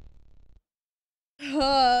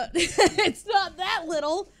 It's not that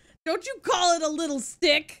little. Don't you call it a little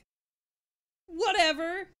stick.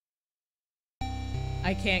 Whatever.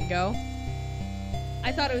 I can't go.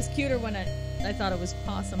 I thought it was cuter when I thought it was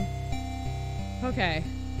possum. Okay.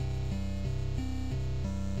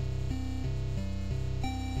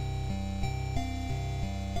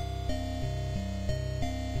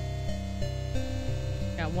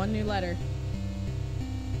 Got one new letter.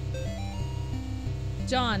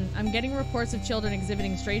 John, I'm getting reports of children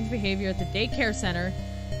exhibiting strange behavior at the daycare center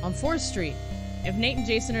on 4th Street. If Nate and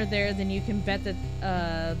Jason are there, then you can bet that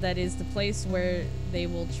that is the place where they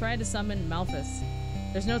will try to summon Malphus.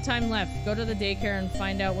 There's no time left. Go to the daycare and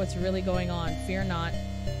find out what's really going on. Fear not.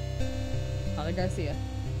 Father Garcia.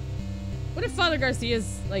 What if Father Garcia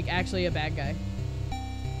is, like, actually a bad guy?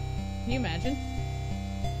 Can you imagine?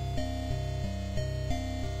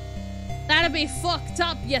 That'd be fucked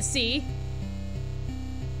up, you see.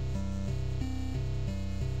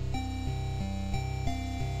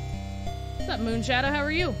 What's up, Moonshadow? How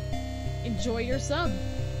are you? Enjoy your sub.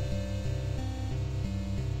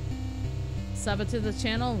 Sub it to the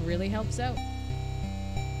channel really helps out.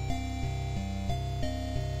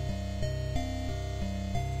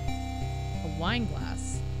 A wine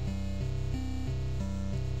glass.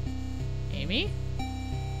 Amy?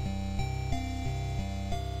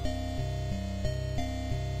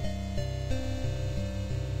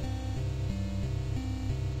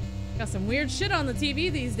 Got some weird shit on the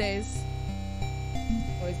TV these days.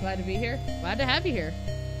 Always glad to be here. Glad to have you here.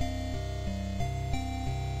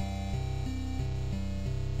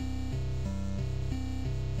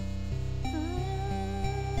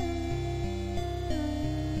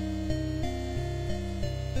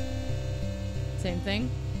 Same thing.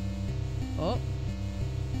 Oh.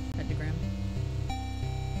 Pentagram.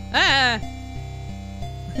 Ah!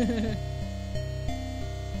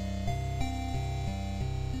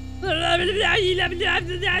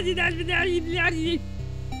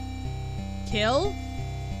 Kill?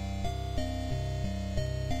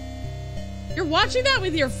 You're watching that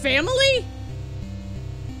with your family?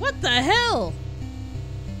 What the hell?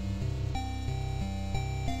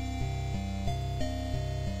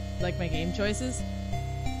 Like my game choices?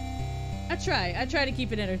 I try to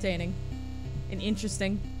keep it entertaining and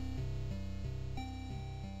interesting.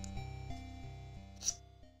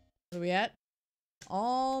 What are we at?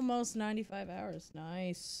 Almost 95 hours.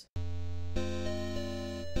 Nice.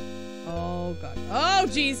 Oh god. Oh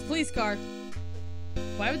geez, police car.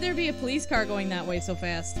 Why would there be a police car going that way so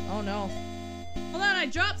fast? Oh no. Hold on, I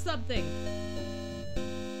dropped something.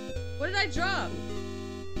 What did I drop?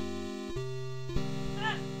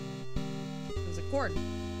 Ah! It was a cord.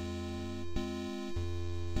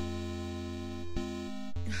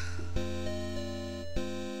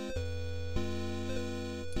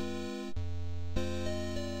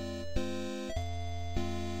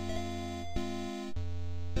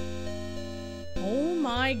 Oh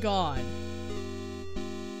my god.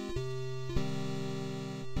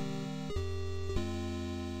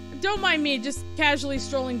 Don't mind me, just casually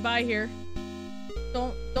strolling by here.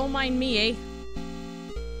 Don't mind me, eh?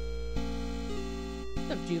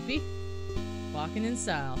 What's up, Joopy? Walking in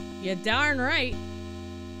style. You darn right.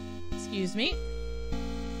 Excuse me.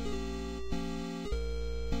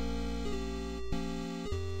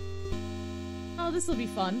 Oh, this'll be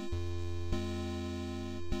fun.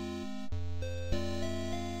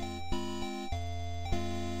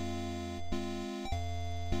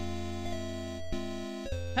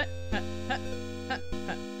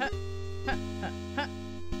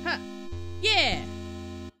 Yeah!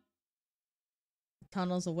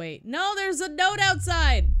 Tunnels await. No, there's a note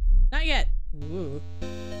outside! Not yet. Ooh.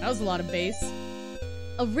 That was a lot of bass.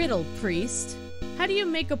 A riddle, priest. How do you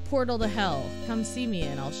make a portal to hell? Come see me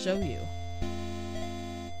and I'll show you.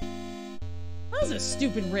 That was a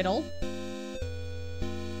stupid riddle.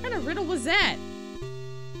 What kind of riddle was that?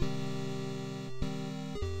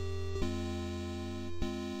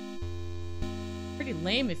 Pretty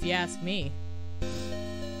lame if you ask me.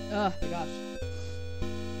 Oh my gosh.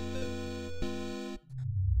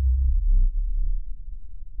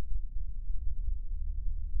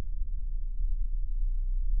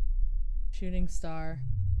 Shooting star.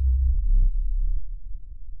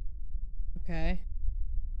 Okay.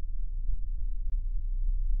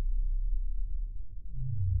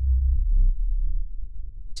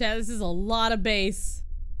 Chat, this is a lot of bass.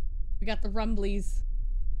 We got the rumblies.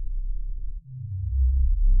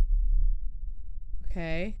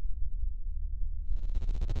 Okay.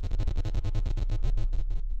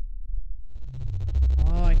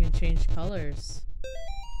 Oh, I can change colors.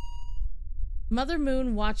 Mother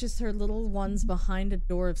Moon watches her little ones behind a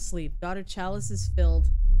door of sleep. Daughter Chalice is filled,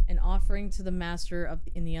 an offering to the master of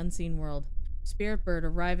in the unseen world. Spirit bird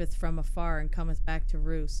arriveth from afar and cometh back to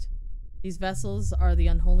roost. These vessels are the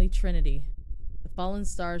unholy Trinity. The fallen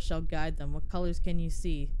stars shall guide them. What colors can you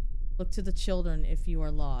see? Look to the children if you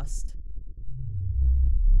are lost.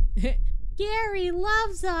 Gary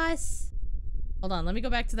loves us! Hold on, let me go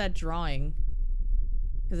back to that drawing.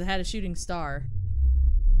 Because it had a shooting star.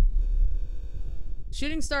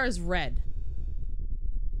 Shooting star is red.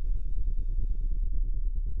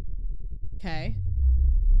 Okay.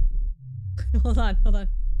 Hold on, hold on.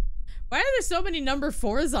 Why are there so many number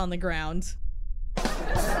 4s on the ground?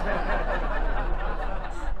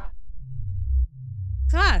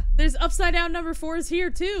 Ha! There's upside down number 4s here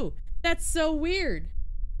too. That's so weird.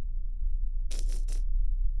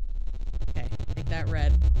 Okay, take that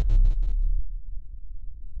red.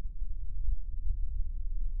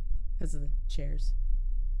 Because of the chairs.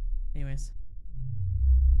 Anyways.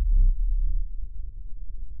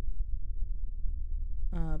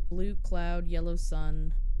 Blue cloud, yellow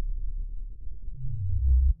sun.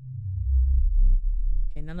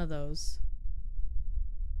 Okay, none of those.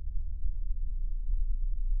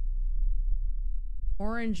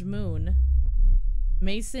 Orange moon.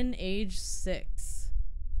 Mason, age 6.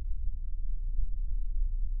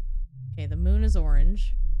 Okay, the moon is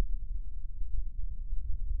orange.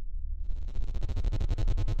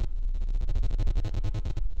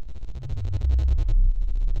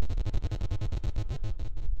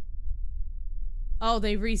 Oh,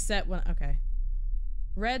 they reset when... Okay.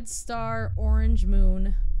 Red star, orange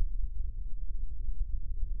moon.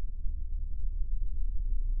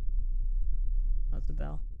 Oh, it's a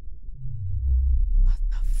bell. What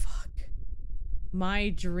the fuck? My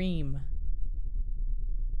dream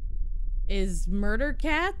is murder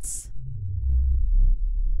cats?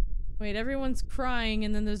 Wait, everyone's crying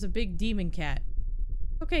and then there's a big demon cat.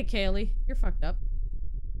 Okay, Kaylee, you're fucked up.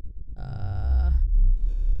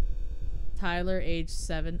 Tyler, age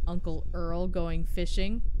 7. Uncle Earl going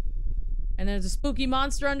fishing. And there's a spooky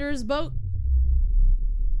monster under his boat.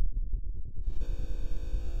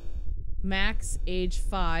 Max, age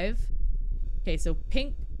 5. Okay, so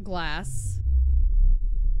pink glass.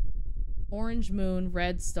 Orange moon,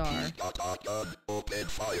 red star. Open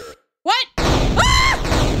fire. What? Ah!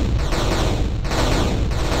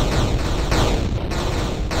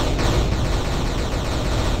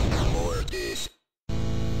 Or this.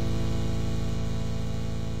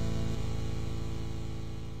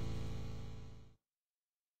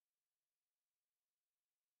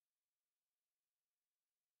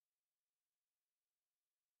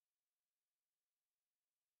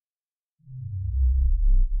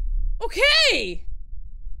 Okay!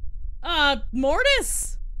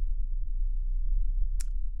 Mortis?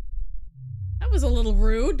 That was a little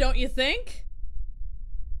rude, don't you think?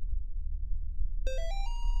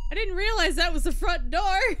 I didn't realize that was the front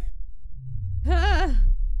door.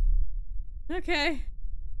 Okay.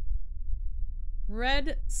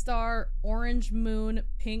 Red star, orange moon,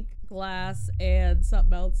 pink glass, and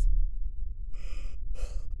something else.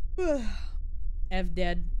 Ev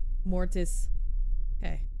dead. Mortis.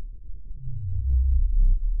 Okay.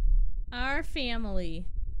 Our family.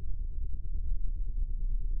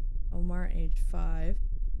 Omar, age 5.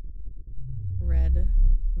 Red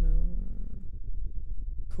moon.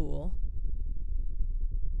 Cool.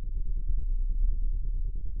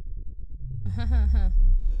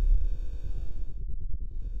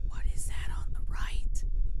 What is that on the right?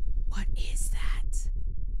 What is that?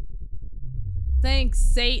 Thanks,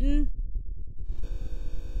 Satan.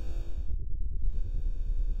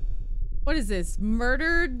 What is this?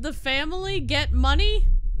 Murdered the family? Get money?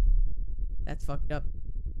 That's fucked up.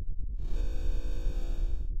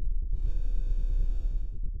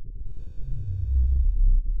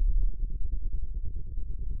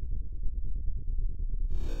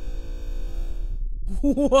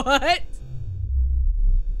 What?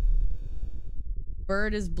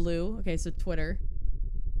 Bird is blue. Okay, so Twitter.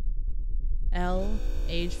 L,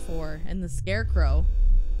 age 4. And the scarecrow.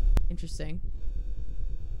 Interesting.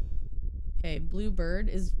 Okay, blue bird.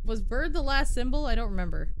 Was bird the last symbol? I don't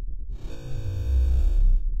remember.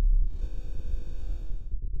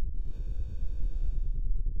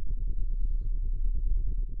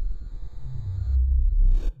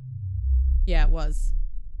 Yeah, it was.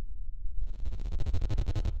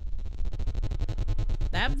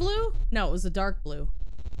 That blue? No, it was a dark blue.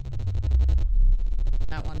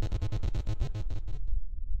 That one.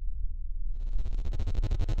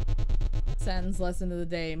 sentence, lesson of the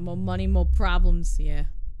day. More money, more problems. Yeah.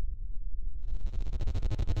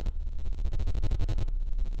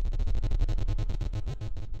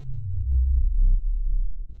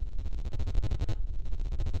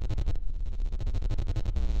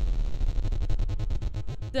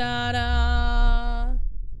 Da-da!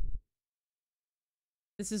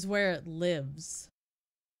 This is where it lives.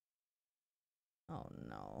 Oh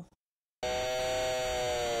no.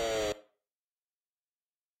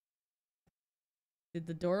 Did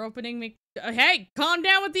the door opening make... hey! Calm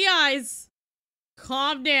down with the eyes!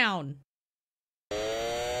 Calm down.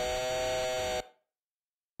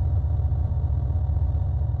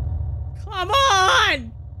 Come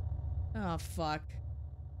on! Oh, fuck.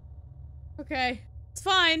 Okay. It's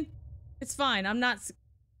fine. It's fine. I'm not...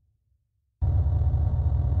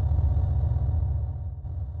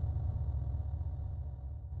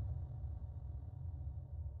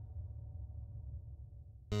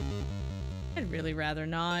 I'd really rather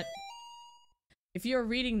not. If you're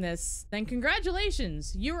reading this, then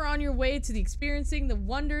congratulations! You are on your way to experiencing the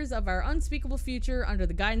wonders of our unspeakable future under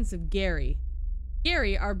the guidance of Gary.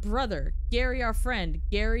 Gary, our brother. Gary, our friend.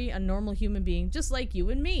 Gary, a normal human being just like you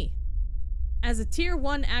and me. As a Tier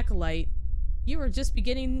 1 acolyte, you are just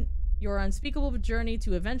beginning your unspeakable journey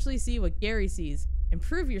to eventually see what Gary sees, and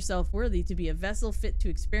prove yourself worthy to be a vessel fit to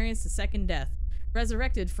experience the second death,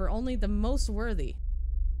 resurrected for only the most worthy.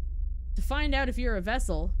 To find out if you're a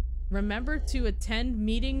vessel, remember to attend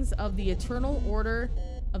meetings of the Eternal Order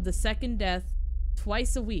of the Second Death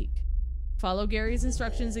twice a week. Follow Gary's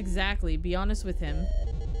instructions exactly, be honest with him.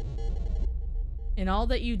 In all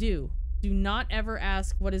that you do, do not ever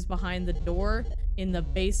ask what is behind the door in the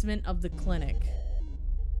basement of the clinic.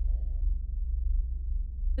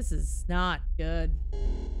 This is not good.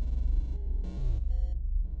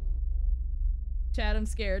 Chad, I'm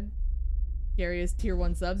scared. Gary is Tier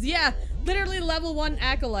 1 subs. Yeah, literally level 1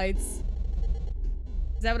 acolytes.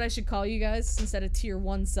 Is that what I should call you guys? Instead of Tier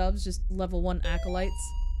 1 subs, just level 1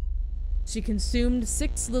 acolytes? She consumed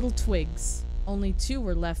 6 little twigs. Only 2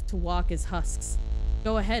 were left to walk as husks.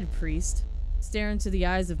 Go ahead, priest. Stare into the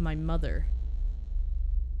eyes of my mother.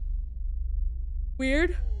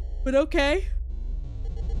 Weird, but okay.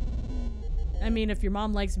 I mean, if your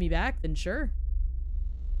mom likes me back, then sure.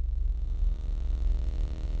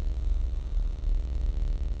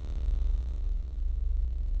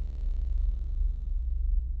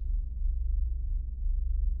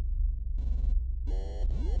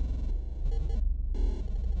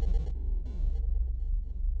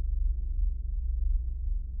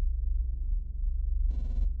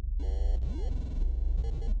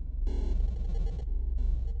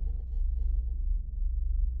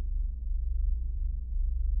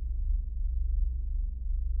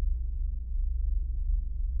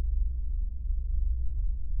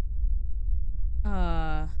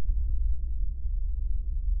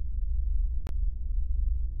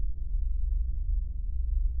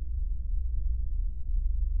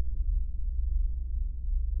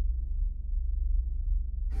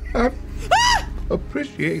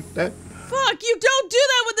 Appreciate that. Fuck, you don't do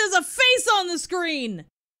that when there's a face on the screen!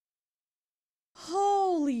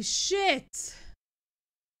 Holy shit.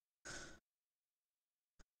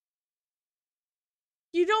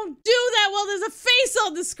 You don't do that while there's a face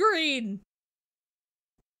on the screen!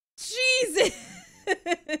 Jesus!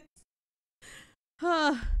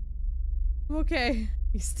 Okay.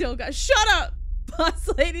 You still got- shut up! Boss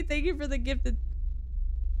lady, thank you for the gifted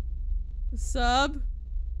sub.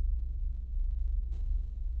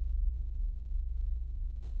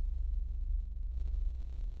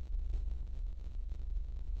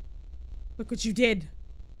 Look what you did.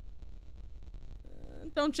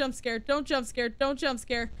 Don't jump scare. Don't jump scare. Don't jump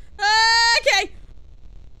scare. Okay.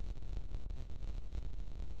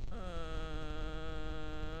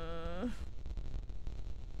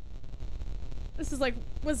 This is like,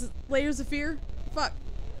 was it Layers of Fear? Fuck.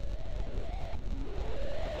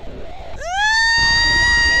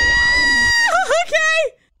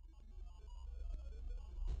 Okay.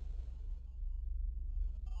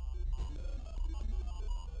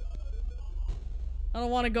 I don't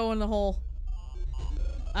want to go in the hole.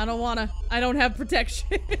 I don't want to. I don't have protection.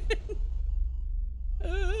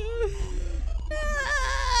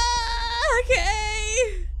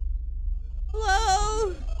 Okay.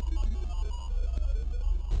 Hello.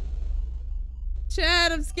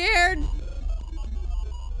 Chad, I'm scared.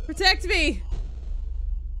 Protect me.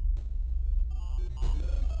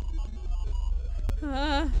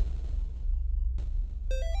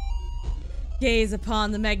 Gaze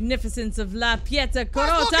upon the magnificence of La Pieta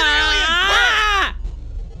Corota! Ah!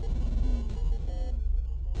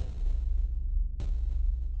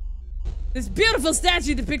 This beautiful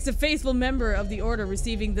statue depicts a faithful member of the order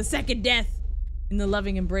receiving the second death in the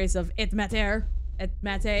loving embrace of Et Mater. Et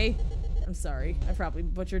Mate. I'm sorry, I probably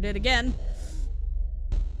butchered it again.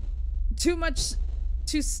 Two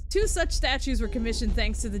such statues were commissioned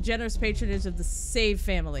thanks to the generous patronage of the Save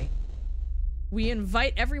family. We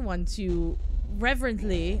invite everyone to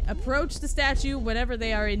reverently approach the statue whenever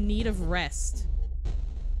they are in need of rest.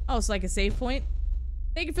 Oh, it's like a save point?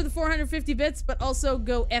 Thank you for the 450 bits, but also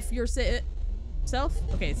go F yourself.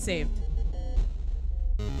 Okay, it's saved.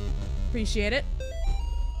 Appreciate it.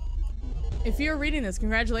 If you're reading this,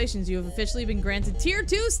 congratulations, you have officially been granted Tier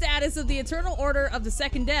 2 status of the Eternal Order of the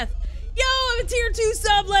Second Death. Yo, I'm a Tier 2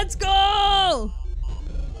 sub, let's go!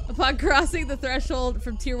 Upon crossing the threshold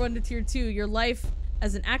from Tier 1 to Tier 2, your life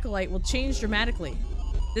as an acolyte will change dramatically.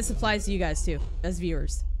 This applies to you guys too, as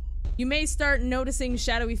viewers. You may start noticing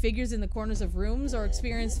shadowy figures in the corners of rooms or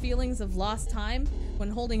experience feelings of lost time when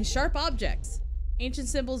holding sharp objects. Ancient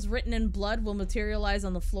symbols written in blood will materialize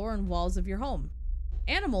on the floor and walls of your home.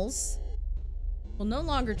 Animals will no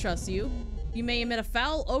longer trust you. You may emit a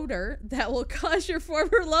foul odor that will cause your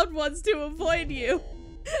former loved ones to avoid you.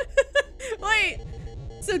 Wait,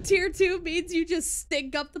 so Tier 2 means you just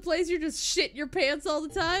stink up the place? You just shit your pants all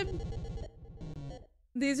the time?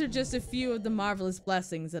 These are just a few of the marvelous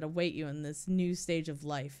blessings that await you in this new stage of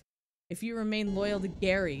life. If you remain loyal to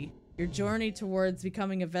Gary, your journey towards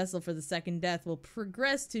becoming a vessel for the Second Death will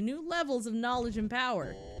progress to new levels of knowledge and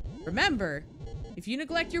power. Remember, if you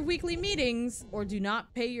neglect your weekly meetings or do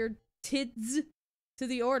not pay your tids to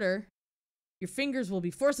the order, your fingers will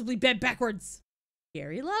be forcibly bent backwards.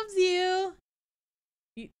 Gary loves you.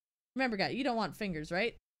 Remember, guys, you don't want fingers,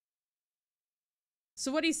 right? So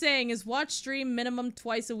what he's saying is watch stream minimum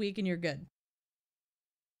twice a week and you're good.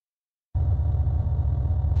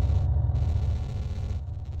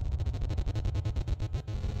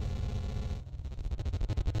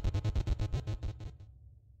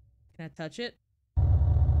 Can I touch it?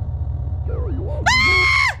 There you are.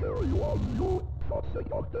 Ah! There you are. You. There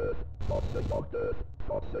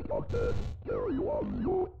you are.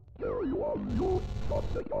 You. There you are. You. There you are. You.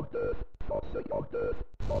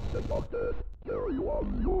 There you are.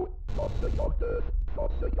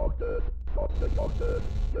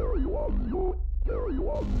 You. There you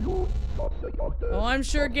are. You. Oh, I'm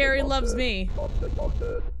sure Gary loves me.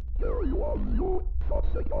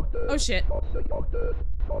 Oh shit.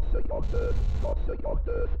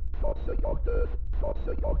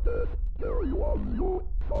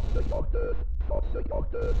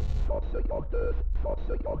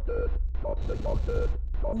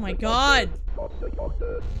 Oh my god.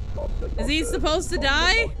 Is he supposed to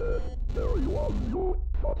die?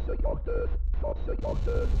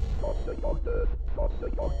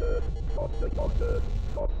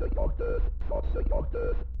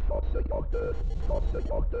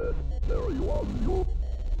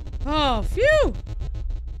 Oh, phew!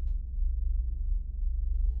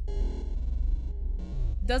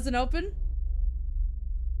 Doesn't open?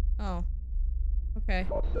 Oh. Okay.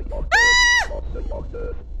 Ah!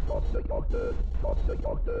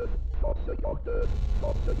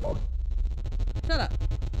 Shut up.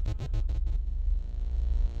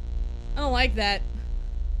 I don't like that.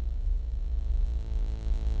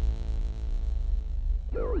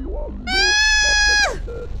 There you are. Ah!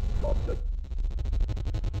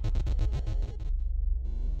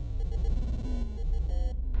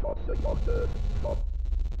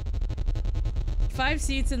 5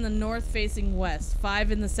 seats in the north facing west,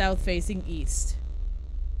 5 in the south facing east.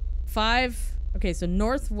 5, okay, so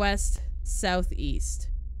northwest, southeast.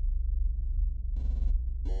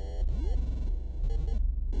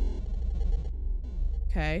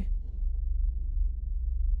 Okay.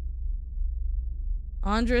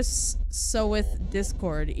 Andrus soweth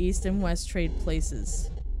discord, east and west trade places.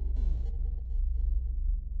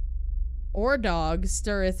 Ordog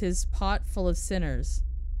stirreth his pot full of sinners.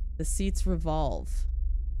 The seats revolve.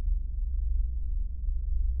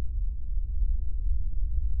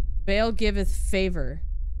 Baal giveth favor.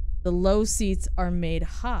 The low seats are made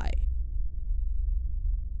high.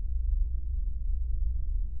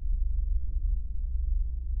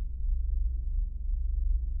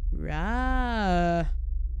 Rah.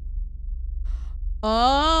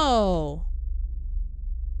 Oh.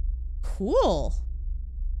 Cool.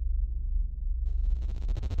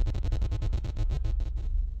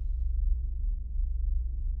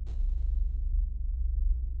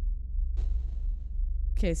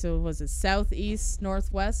 Okay, so was it southeast,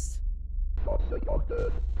 northwest?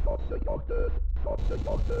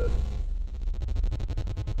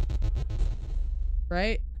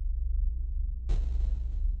 Right?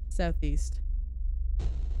 Southeast.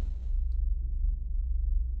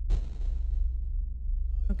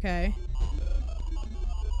 Okay.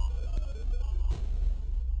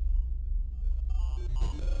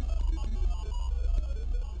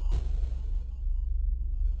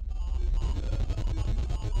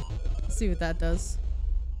 Let's see what that does.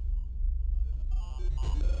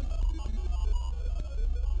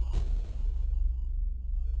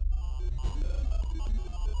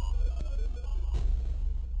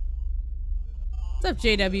 What's up,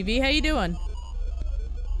 JWB? How you doing?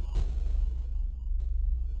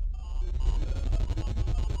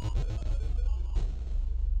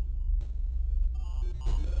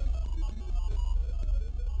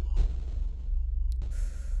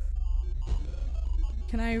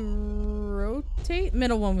 Can I rotate?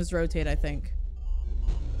 Middle one was rotate, I think.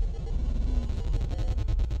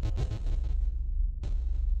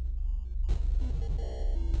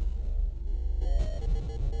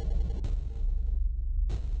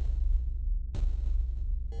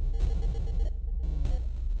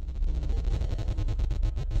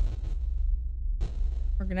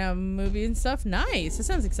 We're gonna have a movie and stuff. Nice. That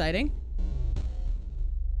sounds exciting.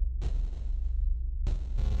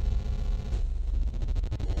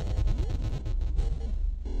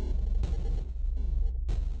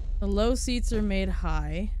 The low seats are made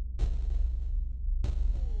high.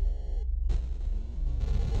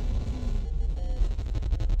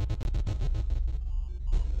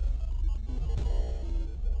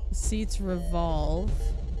 The seats revolve.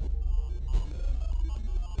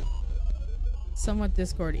 Somewhat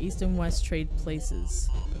Discord. East and West trade places.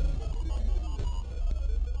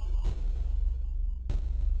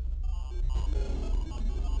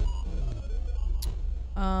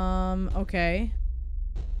 Okay.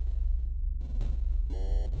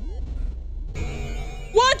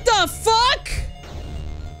 What the fuck?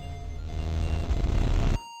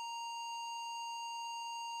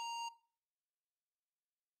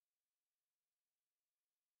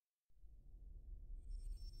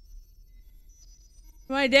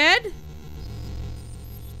 Am I dead?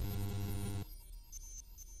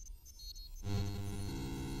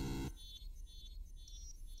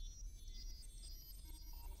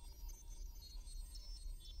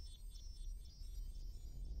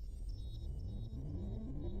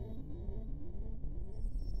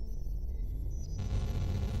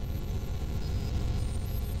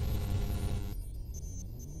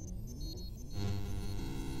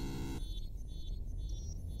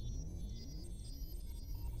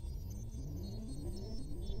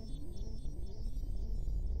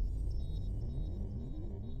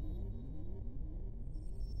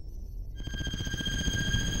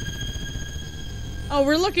 Oh,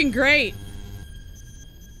 we're looking great.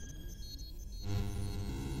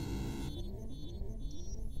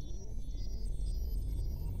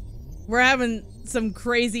 We're having some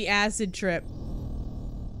crazy acid trip.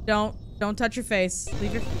 Don't touch your face.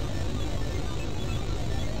 Leave your...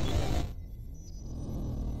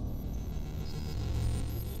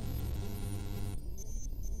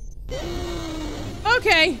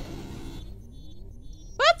 Okay.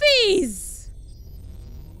 Puppies!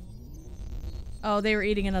 Oh, they were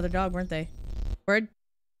eating another dog, weren't they? Word?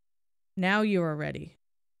 Now you are ready.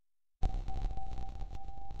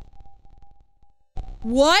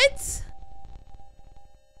 What?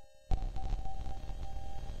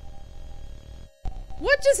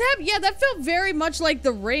 What just happened? Yeah, that felt very much like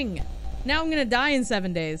The Ring. Now I'm gonna die in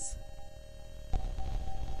 7 days.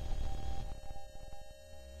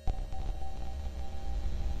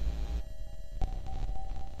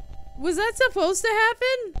 Was that supposed to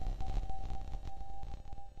happen?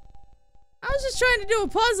 I was just trying to do a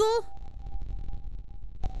puzzle.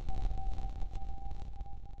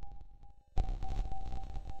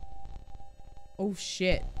 Oh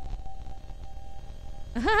shit.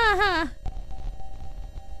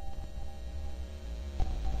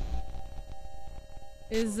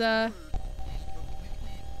 Is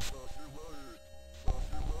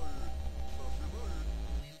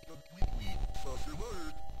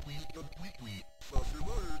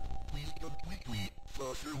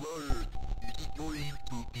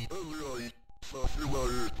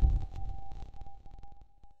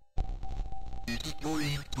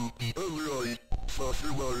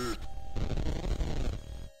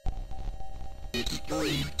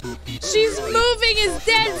she's moving his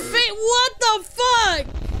dead face. What the fuck?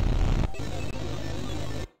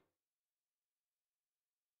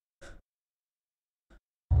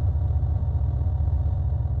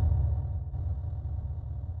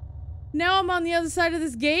 Now I'm on the other side of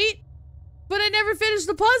this gate, but I never finished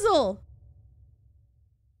the puzzle.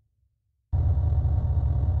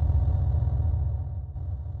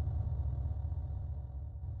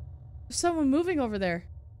 There's someone moving over there.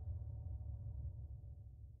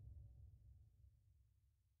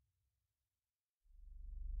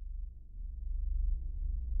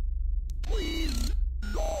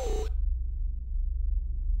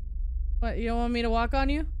 What, you don't want me to walk on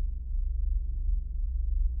you?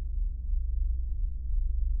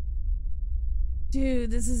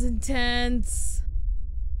 Dude, this is intense.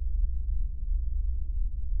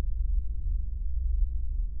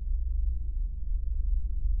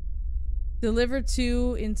 Deliver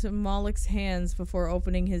 2 into Moloch's hands before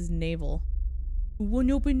opening his navel.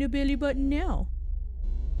 Wouldn't open the belly button now.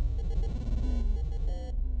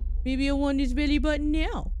 Maybe I want his belly button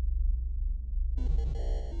now.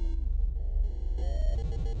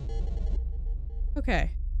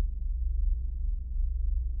 Okay.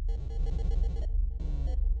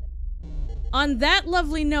 On that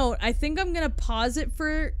lovely note, I think I'm gonna pause it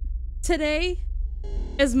for today.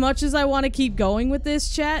 As much as I want to keep going with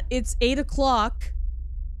this, chat, it's 8 o'clock.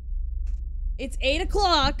 It's 8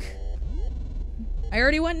 o'clock. I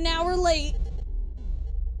already went an hour late.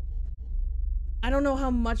 I don't know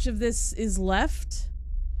how much of this is left,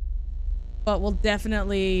 but we'll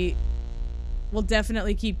definitely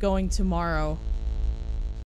keep going tomorrow.